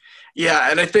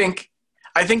 Yeah, and I think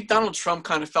Donald Trump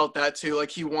kind of felt that too. Like,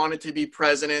 he wanted to be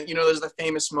president. There's the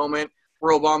famous moment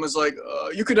where Obama's like,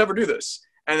 you could never do this.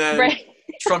 And then Right.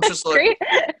 Trump just like, Great.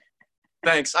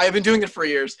 thanks. I have been doing it for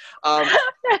years. I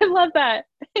love that.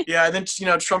 Yeah, and then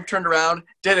Trump turned around,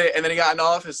 did it, and then he got in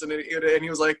office, and he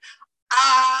was like,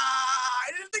 I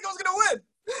didn't think I was gonna win.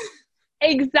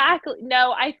 Exactly.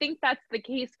 No, I think that's the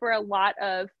case for a lot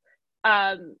of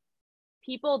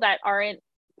people that aren't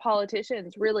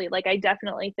politicians, really. Like, I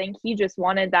definitely think he just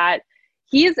wanted that.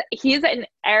 He's an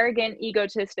arrogant,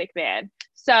 egotistic man.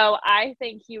 So I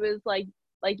think he was like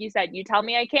you said, you tell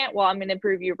me I can't, well, I'm going to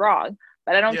prove you wrong.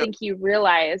 But I don't Yeah, think he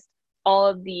realized all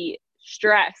of the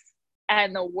stress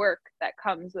and the work that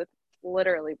comes with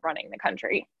literally running the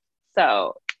country.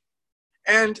 So,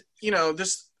 and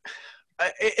this,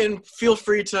 and feel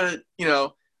free to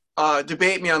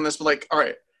debate me on this, but like, all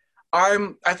right,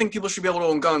 I think people should be able to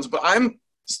own guns, but I'm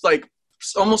like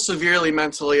almost severely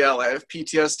mentally ill. I have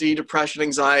PTSD, depression,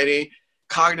 anxiety,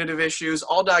 cognitive issues,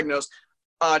 all diagnosed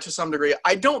to some degree.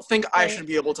 I don't think I right. should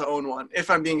be able to own one. If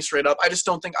I'm being straight up, I just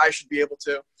don't think I should be able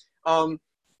to.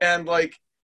 And like,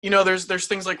 there's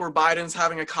things like where Biden's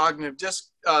having a cognitive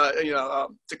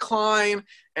decline,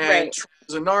 and Right. Trump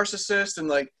is a narcissist, and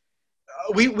like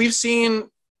we've seen,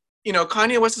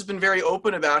 Kanye West has been very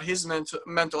open about his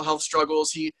mental health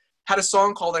struggles. He had a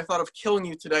song called "I Thought of Killing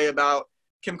You Today" about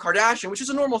Kim Kardashian, which is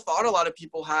a normal thought a lot of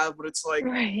people have, but it's like,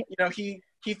 Right.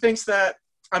 he thinks that,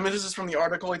 I mean, this is from the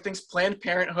article, he thinks Planned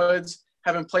Parenthoods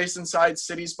have been placed inside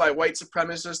cities by white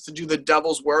supremacists to do the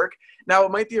devil's work. Now,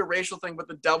 it might be a racial thing, but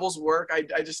the devil's work, I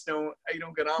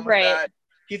don't get on with Right. that.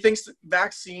 He thinks that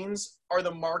vaccines are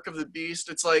the mark of the beast.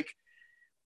 It's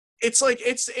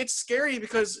scary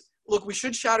because, look, we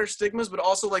should shatter stigmas, but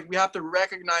also like we have to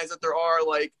recognize that there are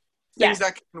like things Yes.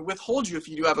 that can withhold you if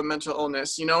you do have a mental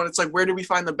illness, and it's like, where do we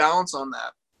find the balance on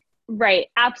that? Right.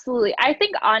 Absolutely. I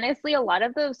think honestly, a lot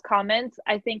of those comments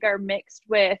I think are mixed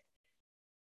with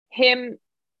him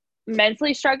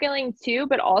mentally struggling too,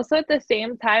 but also at the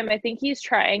same time, I think he's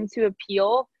trying to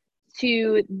appeal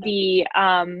to the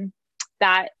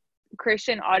that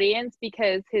Christian audience,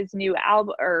 because his new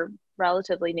album, or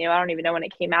relatively new, I don't even know when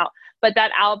it came out, but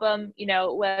that album,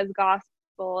 was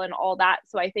gospel and all that.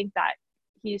 So I think that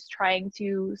he's trying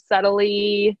to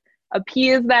subtly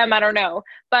appease them. I don't know.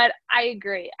 But I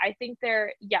agree. I think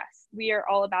yes, we are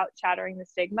all about shattering the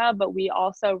stigma, but we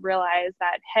also realize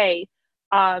that, hey,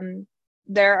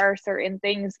 there are certain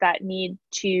things that need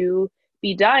to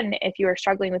be done if you are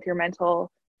struggling with your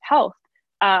mental health.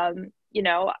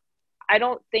 I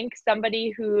don't think somebody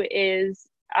who is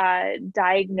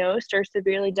diagnosed or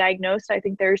severely diagnosed, I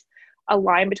think there's a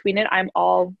line between it. I'm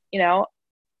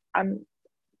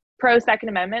pro Second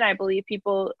Amendment. I believe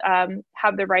people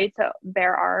have the right to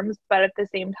bear arms, but at the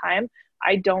same time,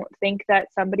 I don't think that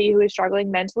somebody who is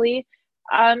struggling mentally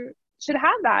should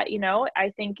have that.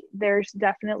 I think there's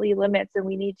definitely limits, and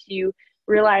we need to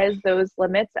realize those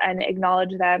limits and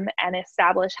acknowledge them and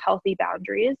establish healthy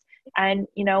boundaries, and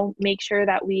make sure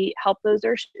that we help those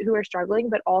who are struggling,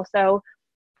 but also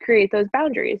create those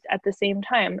boundaries at the same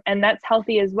time. And that's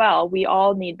healthy as well. We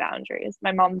all need boundaries.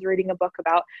 My mom's reading a book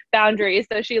about boundaries,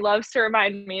 so she loves to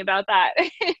remind me about that.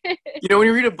 When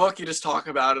you read a book, you just talk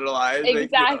about it a lot.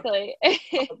 Exactly.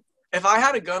 If I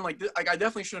had a gun like this, like, I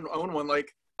definitely shouldn't own one.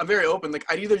 Like, I'm very open. Like,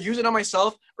 I'd either use it on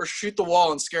myself or shoot the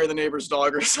wall and scare the neighbor's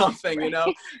dog or something,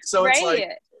 So it's Right.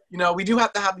 like, we do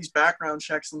have to have these background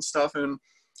checks and stuff. And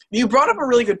you brought up a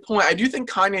really good point. I do think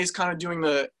Kanye is kind of doing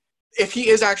if he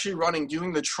is actually running,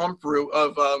 doing the Trump route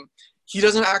of, he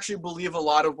doesn't actually believe a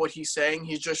lot of what he's saying.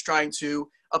 He's just trying to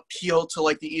appeal to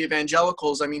like the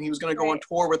evangelicals. I mean, he was going to go on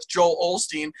tour with Joel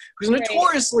Osteen, who's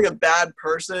notoriously a bad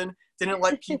person. Didn't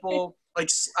let people like,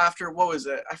 after, what was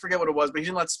it? I forget what it was, but he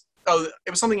didn't let, it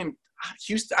was something in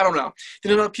Houston. I don't know.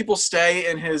 Didn't let people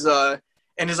stay in his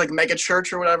like mega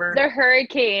church or whatever. The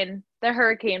hurricane,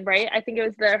 right? I think it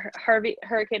was the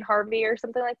Hurricane Harvey or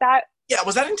something like that. Yeah.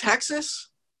 Was that in Texas?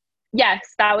 Yes,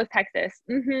 that was Texas.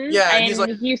 Mm-hmm. Yeah. And he's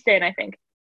like Houston, I think.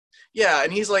 Yeah.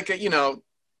 And he's like, the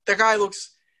guy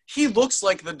looks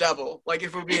like the devil. Like,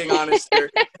 if we're being honest here,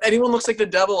 anyone looks like the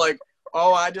devil, like,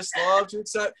 oh, I just love to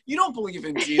accept. You don't believe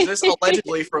in Jesus,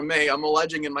 allegedly, from me. I'm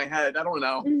alleging in my head. I don't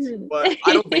know, but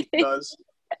I don't think he does.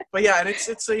 But yeah, and it's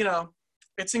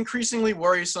it's increasingly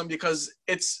worrisome because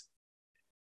it's,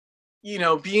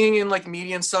 being in like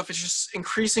media and stuff, it's just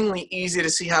increasingly easy to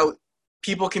see how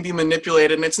people can be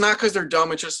manipulated. And it's not because they're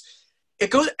dumb. It's just,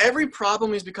 every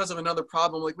problem is because of another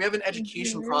problem. Like, we have an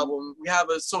education problem. We have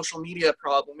a social media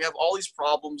problem. We have all these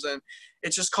problems, and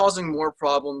it's just causing more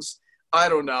problems. I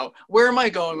don't know. Where am I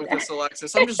going with this,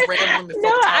 Alexis? I'm just rambling.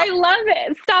 No, I love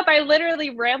it. Stop. I literally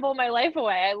ramble my life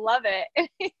away. I love it.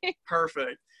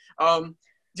 Perfect.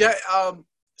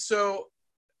 So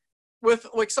with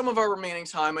like some of our remaining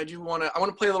time, I want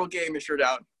to play a little game if you're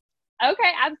down.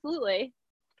 Okay, absolutely.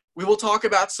 We will talk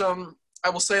about I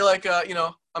will say like a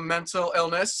mental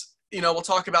illness. We'll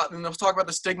talk about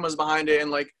the stigmas behind it,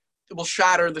 and like we'll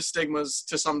shatter the stigmas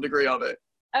to some degree of it.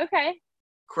 Okay.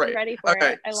 Great. I'm ready for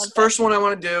it. I love First one I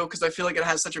want to do, because I feel like it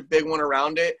has such a big one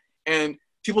around it, and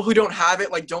people who don't have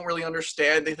it like don't really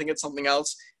understand. They think it's something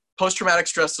else. Post-traumatic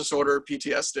stress disorder,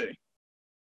 PTSD.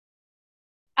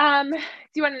 Do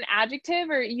you want an adjective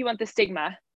or you want the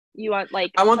stigma? You want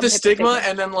like I want the stigma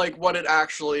and then like what it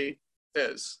actually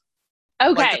is.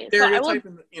 Okay. Like the stereotype,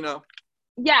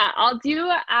 Yeah, I'll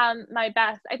do my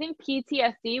best. I think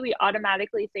PTSD, we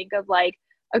automatically think of like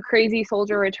a crazy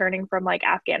soldier returning from like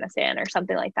Afghanistan or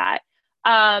something like that.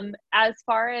 As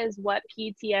far as what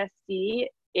PTSD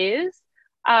is,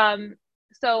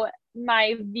 so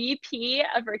my VP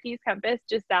of Ricky's Compass,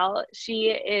 Giselle,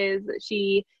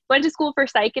 she went to school for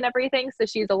psych and everything, so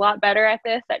she's a lot better at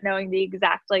this, at knowing the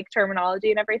exact like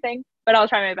terminology and everything, but I'll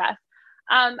try my best.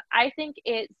 I think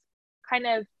it's kind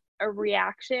of a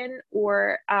reaction,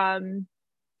 or a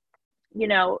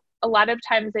lot of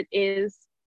times it is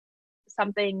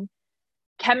something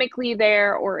chemically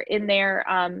there or in there,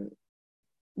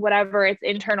 whatever, it's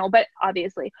internal, but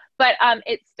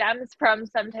it stems from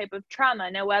some type of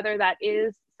trauma. Now, whether that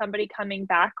is somebody coming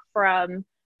back from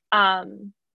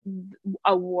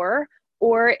a war,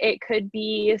 or it could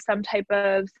be some type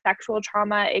of sexual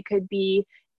trauma, it could be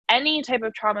any type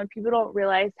of trauma. People don't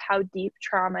realize how deep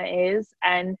trauma is,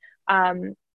 and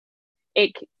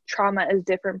trauma is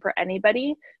different for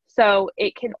anybody. So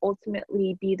it can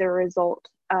ultimately be the result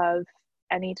of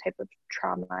any type of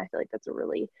trauma. I feel like that's a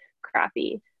really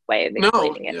crappy way of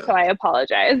explaining it. So I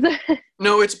apologize.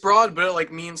 No, it's broad, but it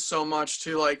like means so much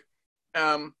to like,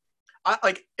 I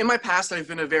like in my past, I've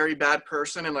been a very bad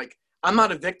person, and like, I'm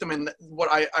not a victim in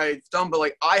what I've done, but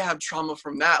like I have trauma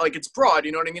from that. Like it's broad,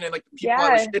 you know what I mean? And like the people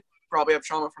I was with probably have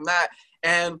trauma from that.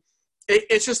 And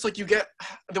it's just like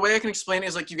the way I can explain it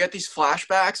is like you get these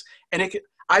flashbacks, and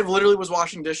I literally was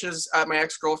washing dishes at my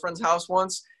ex-girlfriend's house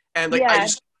once, and like I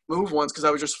just moved once because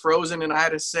I was just frozen, and I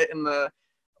had to sit in the,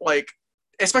 like,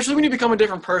 especially when you become a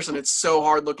different person, it's so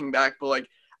hard looking back. But like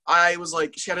I was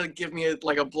like, she had to give me a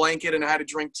blanket, and I had to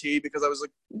drink tea because I was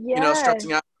like,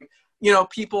 stressing out.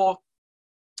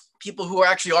 People who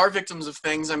actually are victims of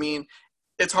things, I mean,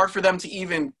 it's hard for them to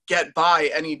even get by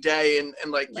any day, and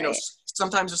like,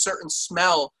 sometimes a certain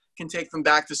smell can take them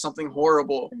back to something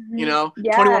horrible,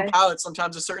 21 Pilots,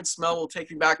 sometimes a certain smell will take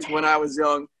you back to when I was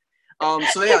young.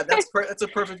 So yeah, that's a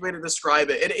perfect way to describe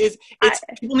it.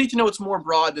 People need to know it's more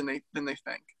broad than they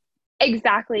think.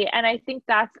 Exactly. And I think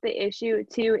that's the issue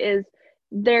too, is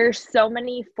there's so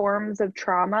many forms of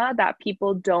trauma that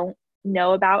people don't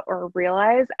know about or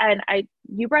realize. And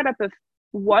you brought up a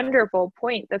wonderful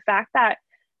point, the fact that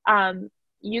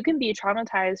you can be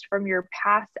traumatized from your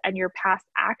past and your past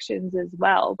actions as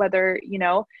well, whether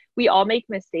we all make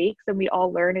mistakes and we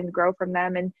all learn and grow from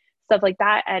them and stuff like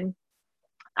that. And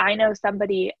I know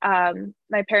somebody,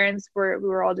 my parents we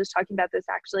were all just talking about this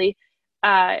actually,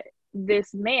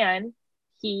 this man,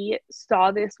 he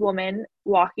saw this woman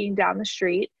walking down the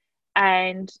street,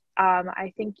 and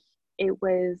I think it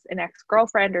was an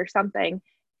ex-girlfriend or something,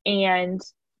 and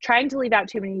trying to leave out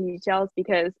too many details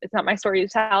because it's not my story to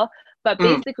tell, but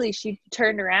basically she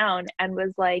turned around and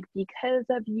was like, because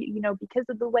of because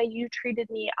of the way you treated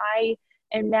me, I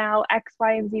am now X,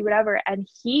 Y, and Z, whatever. And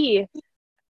he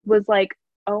was like,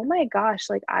 oh my gosh,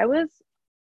 like I was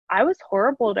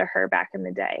horrible to her back in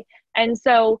the day. And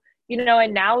so,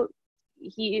 and now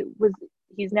he's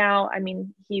now, I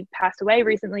mean, he passed away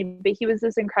recently, but he was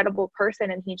this incredible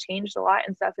person, and he changed a lot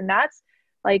and stuff. And that's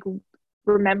like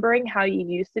remembering how you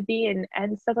used to be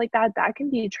and stuff like that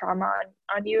can be trauma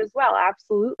on you as well.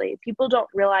 Absolutely. People don't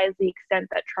realize the extent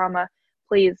that trauma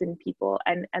plays in people,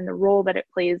 and the role that it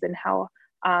plays, and how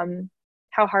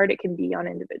hard it can be on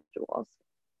individuals.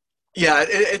 Yeah,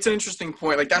 it's an interesting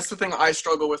point. Like that's the thing I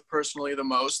struggle with personally the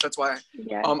most. That's why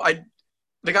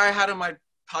the guy I had on my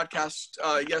podcast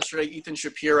yesterday, Ethan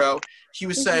Shapiro, he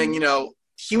was saying,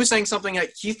 he was saying something that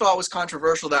he thought was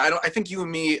controversial that I think you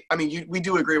and me, I mean, we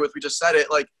do agree with. We just said it.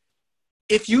 Like,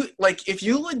 if you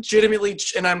legitimately,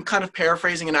 and I'm kind of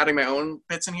paraphrasing and adding my own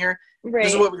bits in here. Right.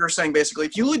 This is what we were saying basically.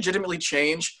 If you legitimately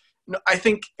change, I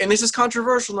think, and this is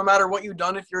controversial, no matter what you've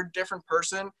done, if you're a different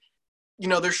person,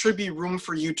 there should be room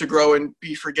for you to grow and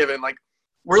be forgiven. Like,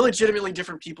 we're legitimately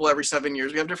different people every 7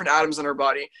 years. We have different atoms in our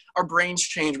body. Our brains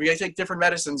change. We take different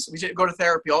medicines. We go to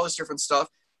therapy, all this different stuff.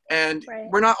 And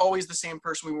we're not always the same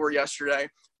person we were yesterday.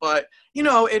 But,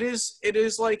 it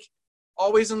is like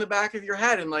always in the back of your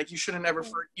head, and like you shouldn't ever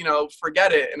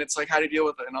forget it, and it's like how to deal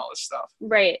with it and all this stuff.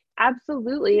 Right.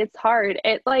 Absolutely. It's hard.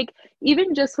 It like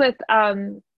even just with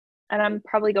and I'm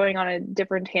probably going on a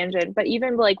different tangent, but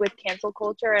even like with cancel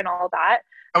culture and all that.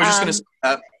 I was just gonna say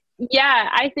that. Yeah,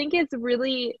 I think it's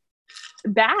really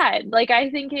bad. Like I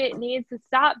think it needs to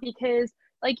stop because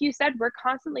like you said, we're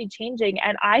constantly changing.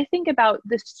 And I think about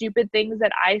the stupid things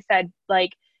that I said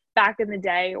like back in the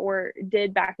day or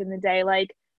did back in the day.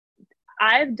 Like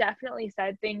I've definitely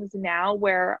said things now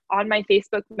where on my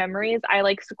Facebook memories, I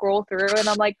like scroll through and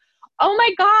I'm like, oh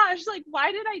my gosh, like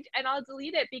why did I, and I'll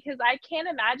delete it because I can't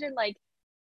imagine like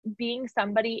being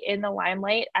somebody in the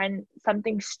limelight and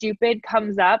something stupid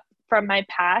comes up from my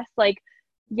past. Like,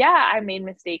 yeah, I made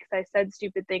mistakes. I said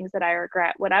stupid things that I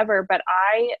regret, whatever, but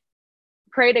I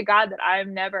pray to God that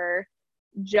I'm never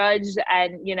judged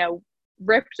and,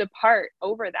 ripped apart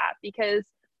over that because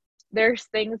there's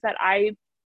things that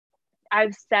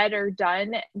I've said or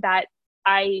done that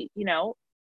I,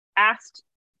 asked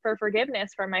for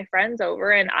forgiveness from my friends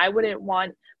over and I wouldn't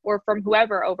want, or from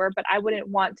whoever over, but I wouldn't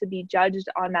want to be judged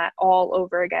on that all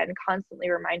over again, constantly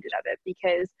reminded of it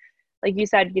because like you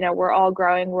said, we're all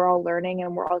growing, we're all learning,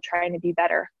 and we're all trying to be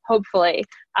better, hopefully.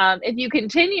 If you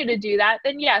continue to do that,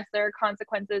 then yes, there are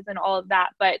consequences and all of that.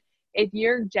 But if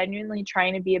you're genuinely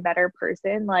trying to be a better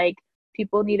person, like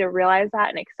people need to realize that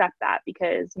and accept that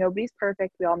because nobody's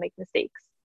perfect. We all make mistakes.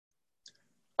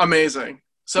 Amazing.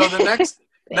 So the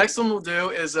next one we'll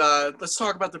do is let's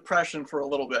talk about depression for a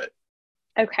little bit.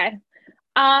 Okay.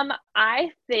 I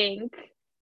think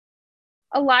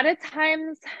a lot of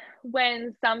times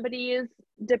when somebody is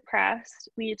depressed,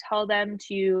 we tell them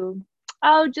to,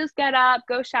 oh, just get up,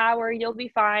 go shower, you'll be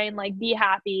fine, like be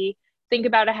happy, think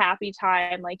about a happy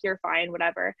time, like you're fine,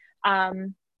 whatever.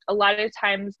 A lot of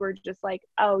times we're just like,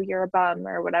 oh, you're a bum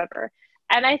or whatever.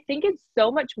 And I think it's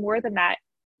so much more than that.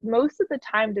 Most of the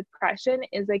time, depression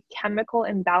is a chemical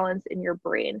imbalance in your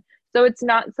brain. So it's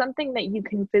not something that you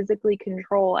can physically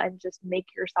control and just make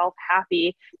yourself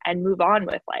happy and move on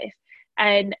with life.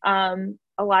 And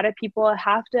a lot of people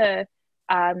have to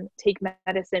take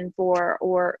medicine for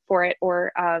it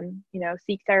or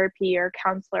seek therapy or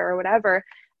counselor or whatever.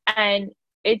 And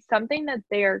it's something that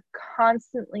they're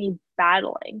constantly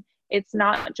battling. It's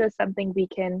not just something we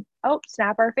can,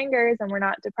 snap our fingers and we're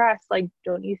not depressed. Like,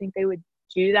 don't you think they would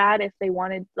do that if they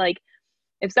wanted, like,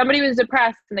 if somebody was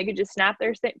depressed and they could just snap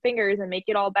their fingers and make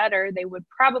it all better, they would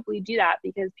probably do that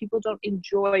because people don't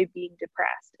enjoy being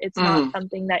depressed. It's not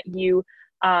something that you,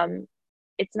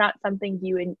 it's not something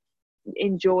you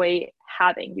enjoy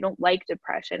having. You don't like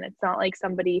depression. It's not like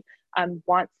somebody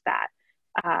wants that.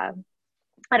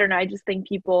 I don't know. I just think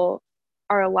people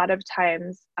are a lot of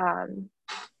times,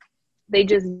 they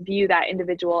just view that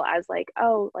individual as like,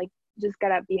 oh, like just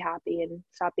gotta be happy and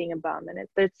stop being a bum. And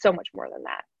there's so much more than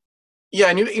that. Yeah,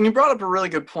 and you brought up a really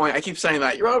good point. I keep saying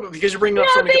that. You brought up because you're bringing up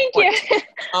so many good points. Thank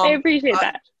you. I appreciate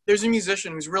that. There's a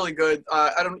musician who's really good.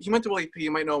 He went to Will EP.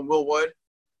 You might know him, Will Wood.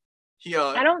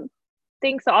 I don't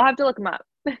think so. I'll have to look him up.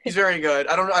 He's very good.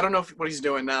 I don't know what he's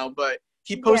doing now, but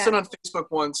he posted on Facebook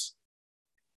once.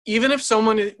 Even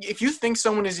if you think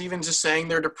someone is even just saying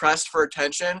they're depressed for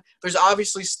attention, there's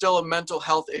obviously still a mental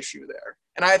health issue there.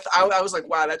 And I was like,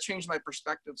 wow, that changed my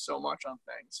perspective so much on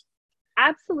things.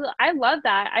 Absolutely. I love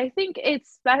that. I think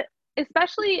it's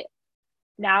especially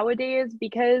nowadays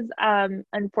because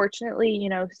unfortunately,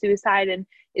 suicide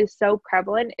is so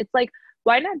prevalent. It's like,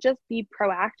 why not just be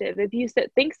proactive? If you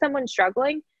think someone's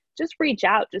struggling, just reach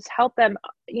out, just help them.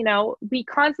 We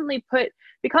constantly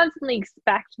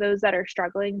expect those that are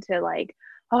struggling to like,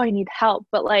 oh, I need help.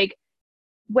 But like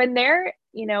when they're,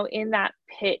 in that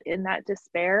pit, in that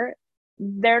despair,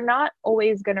 they're not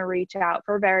always going to reach out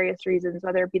for various reasons,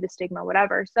 whether it be the stigma,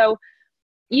 whatever. So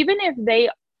even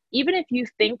if you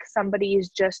think somebody is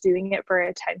just doing it for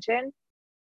attention,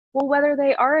 well, whether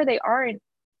they are or they aren't,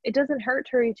 it doesn't hurt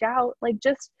to reach out. Like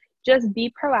just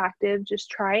be proactive, just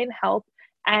try and help.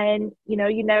 And,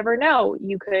 you never know,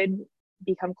 you could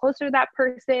become closer to that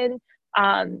person.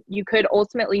 You could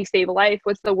ultimately save a life.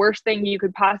 What's the worst thing you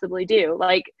could possibly do?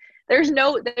 Like, there's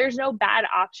no bad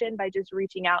option by just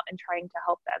reaching out and trying to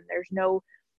help them. There's no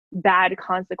bad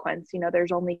consequence.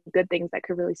 There's only good things that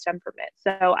could really stem from it.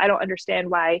 So I don't understand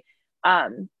why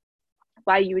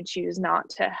you would choose not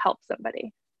to help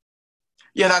somebody.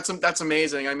 Yeah, that's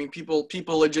amazing. I mean, people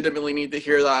legitimately need to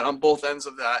hear that on both ends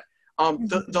of that.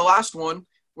 The last one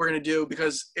we're going to do,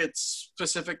 because it's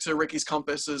specific to Ricky's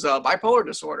compass, is bipolar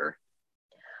disorder.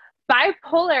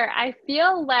 Bipolar, I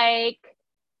feel like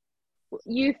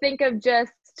you think of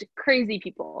just crazy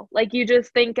people. Like you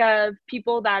just think of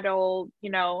people that'll,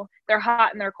 they're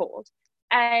hot and they're cold.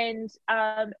 And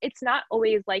it's not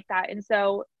always like that. And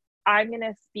so I'm going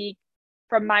to speak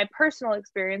from my personal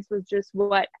experience with just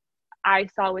what I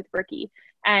saw with Ricky.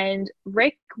 And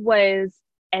Rick was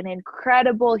an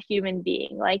incredible human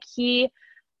being. Like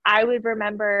I would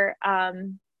remember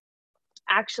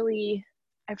actually,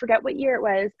 I forget what year it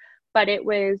was, but it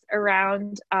was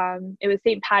around, it was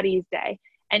St. Patty's Day.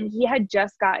 And he had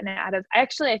just gotten out of,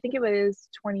 actually, I think it was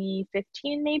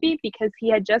 2015 maybe, because he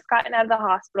had just gotten out of the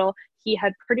hospital. He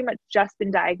had pretty much just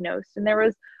been diagnosed. And there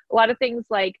was a lot of things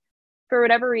like, for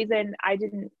whatever reason, I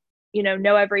didn't,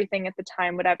 know everything at the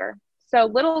time, whatever. So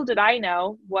little did I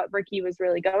know what Ricky was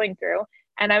really going through.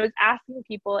 And I was asking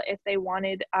people if they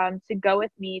wanted to go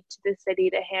with me to the city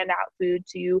to hand out food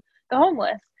to the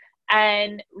homeless.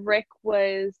 And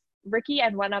Ricky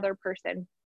and one other person,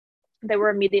 they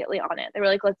were immediately on it. They were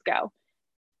like, let's go.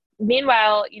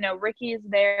 Meanwhile, Ricky's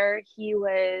there.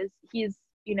 He's,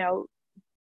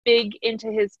 big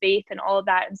into his faith and all of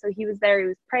that. And so he was there, he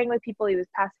was praying with people, he was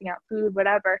passing out food,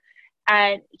 whatever.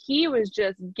 And he was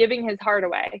just giving his heart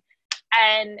away.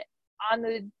 And on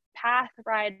the path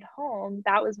ride home,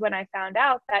 that was when I found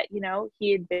out that,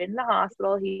 he had been in the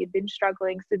hospital, he had been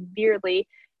struggling severely.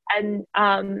 And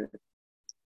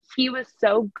he was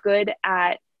so good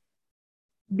at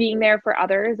being there for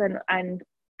others and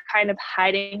kind of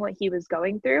hiding what he was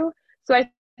going through. So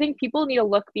I think people need to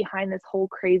look beyond this whole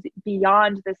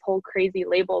crazy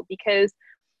label, because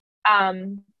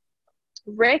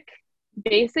Rick,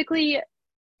 basically,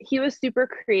 he was super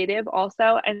creative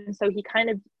also. And so he kind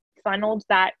of funneled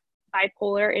that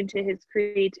bipolar into his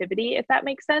creativity, if that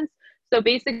makes sense. So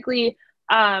basically,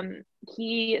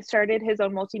 he started his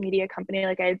own multimedia company,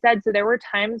 like I had said. So there were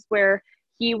times where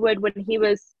he would, when he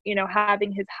was,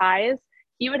 having his highs,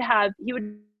 he would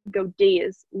go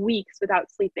days, weeks without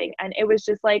sleeping. And it was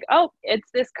just like, oh, it's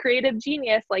this creative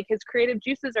genius, like his creative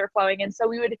juices are flowing. And so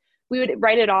we would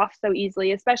write it off so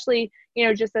easily, especially,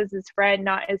 just as his friend,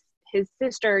 not as his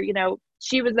sister.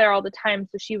 She was there all the time,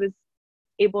 so she was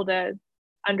able to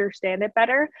understand it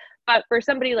better. But for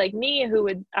somebody like me who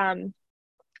would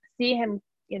see him,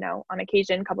 on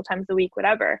occasion, a couple times a week,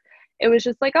 whatever, it was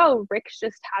just like, oh, Rick's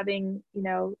just having,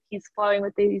 he's flowing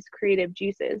with these creative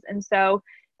juices. And so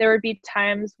there would be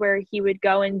times where he would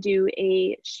go and do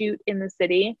a shoot in the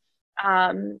city.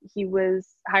 He was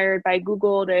hired by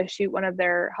Google to shoot one of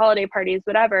their holiday parties,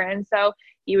 whatever. And so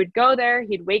he would go there,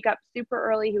 he'd wake up super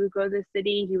early, he would go to the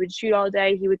city, he would shoot all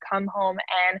day, he would come home.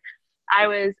 And I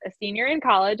was a senior in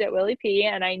college at Willie P,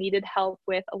 and I needed help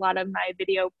with a lot of my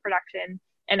video production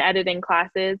and editing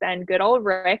classes, and good old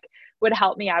Rick would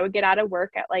help me. I would get out of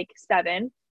work at like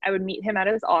 7. I would meet him at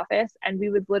his office, and we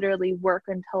would literally work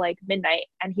until like midnight,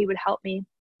 and he would help me.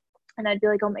 And I'd be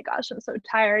like, oh my gosh, I'm so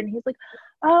tired. And he's like,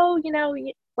 oh,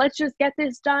 let's just get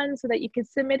this done so that you can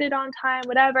submit it on time,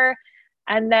 whatever.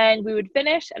 And then we would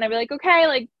finish, and I'd be like, okay,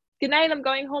 like, good night, I'm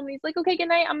going home. And he's like, okay, good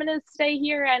night, I'm going to stay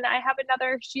here, and I have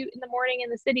another shoot in the morning in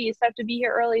the city, so I have to be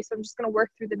here early, so I'm just going to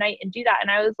work through the night and do that. And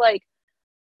I was like,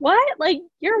 what? Like,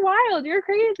 you're wild, you're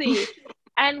crazy.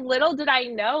 And little did I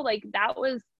know, like,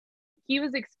 he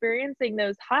was experiencing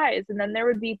those highs. And then there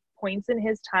would be points in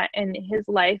his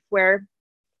life where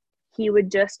he would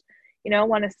just,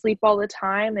 want to sleep all the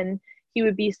time, and he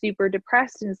would be super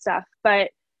depressed and stuff.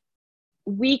 But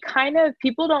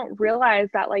people don't realize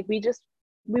that, like, we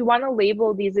want to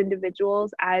label these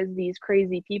individuals as these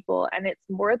crazy people. And it's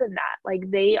more than that. Like,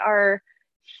 they are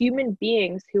human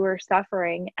beings who are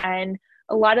suffering. And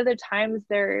a lot of the times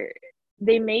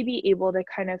they may be able to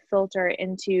kind of filter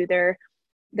into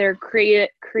their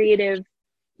creative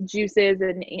juices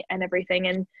and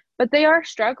everything. But they are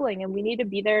struggling, and we need to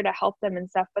be there to help them and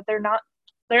stuff. But they're not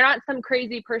some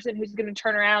crazy person who's going to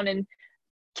turn around and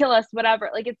kill us,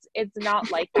 whatever. Like, it's not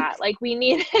like that. Like, we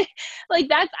need like,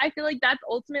 I feel like that's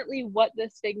ultimately what the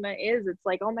stigma is. It's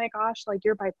like, oh my gosh, like,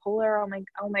 you're bipolar,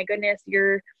 oh my goodness,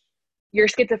 you're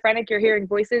schizophrenic, you're hearing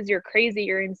voices, you're crazy,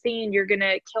 you're insane, you're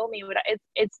gonna kill me.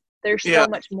 There's so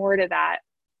much more to that,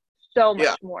 so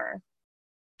much more.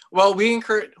 Well, we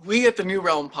at the New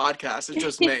Realm podcast, it's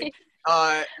just me,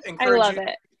 encourage you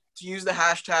to use the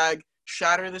hashtag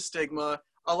shatter the stigma.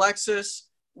 Alexis,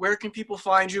 where can people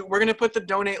find you? We're going to put the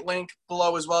donate link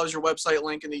below, as well as your website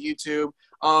link in the YouTube.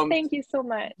 Thank you so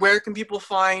much. Where can people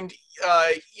find,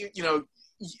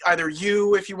 either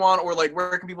you, if you want, or like,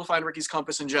 where can people find Ricky's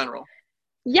Compass in general?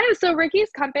 Yeah, so Ricky's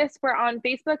Compass, we're on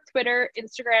Facebook, Twitter,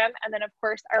 Instagram, and then of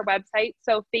course our website.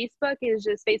 So Facebook is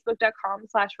just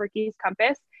facebook.com/Ricky's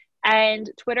Compass, and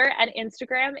Twitter and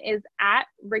Instagram is at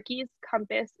Ricky's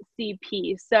Compass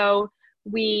CP. So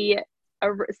we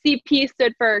CP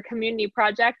stood for community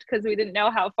project because we didn't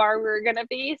know how far we were going to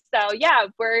be. So yeah,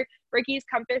 we're Ricky's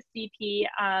Compass CP.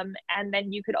 And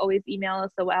then you could always email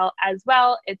us as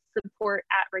well. It's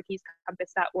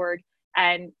support@rickyscompass.org.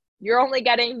 And you're only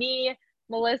getting me,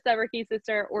 Melissa, Ricky's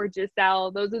sister, or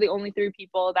Giselle. Those are the only 3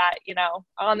 people that,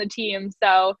 on the team.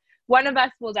 So one of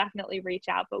us will definitely reach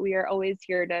out, but we are always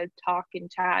here to talk and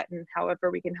chat, and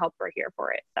however we can help, we're here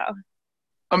for it. So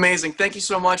amazing. Thank you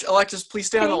so much. Alexis, please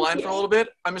stay on the line for a little bit.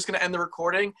 I'm just going to end the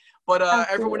recording. But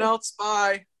everyone else,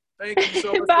 bye. Thank you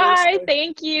so much. Bye.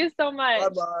 Thank you so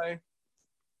much. Bye-bye.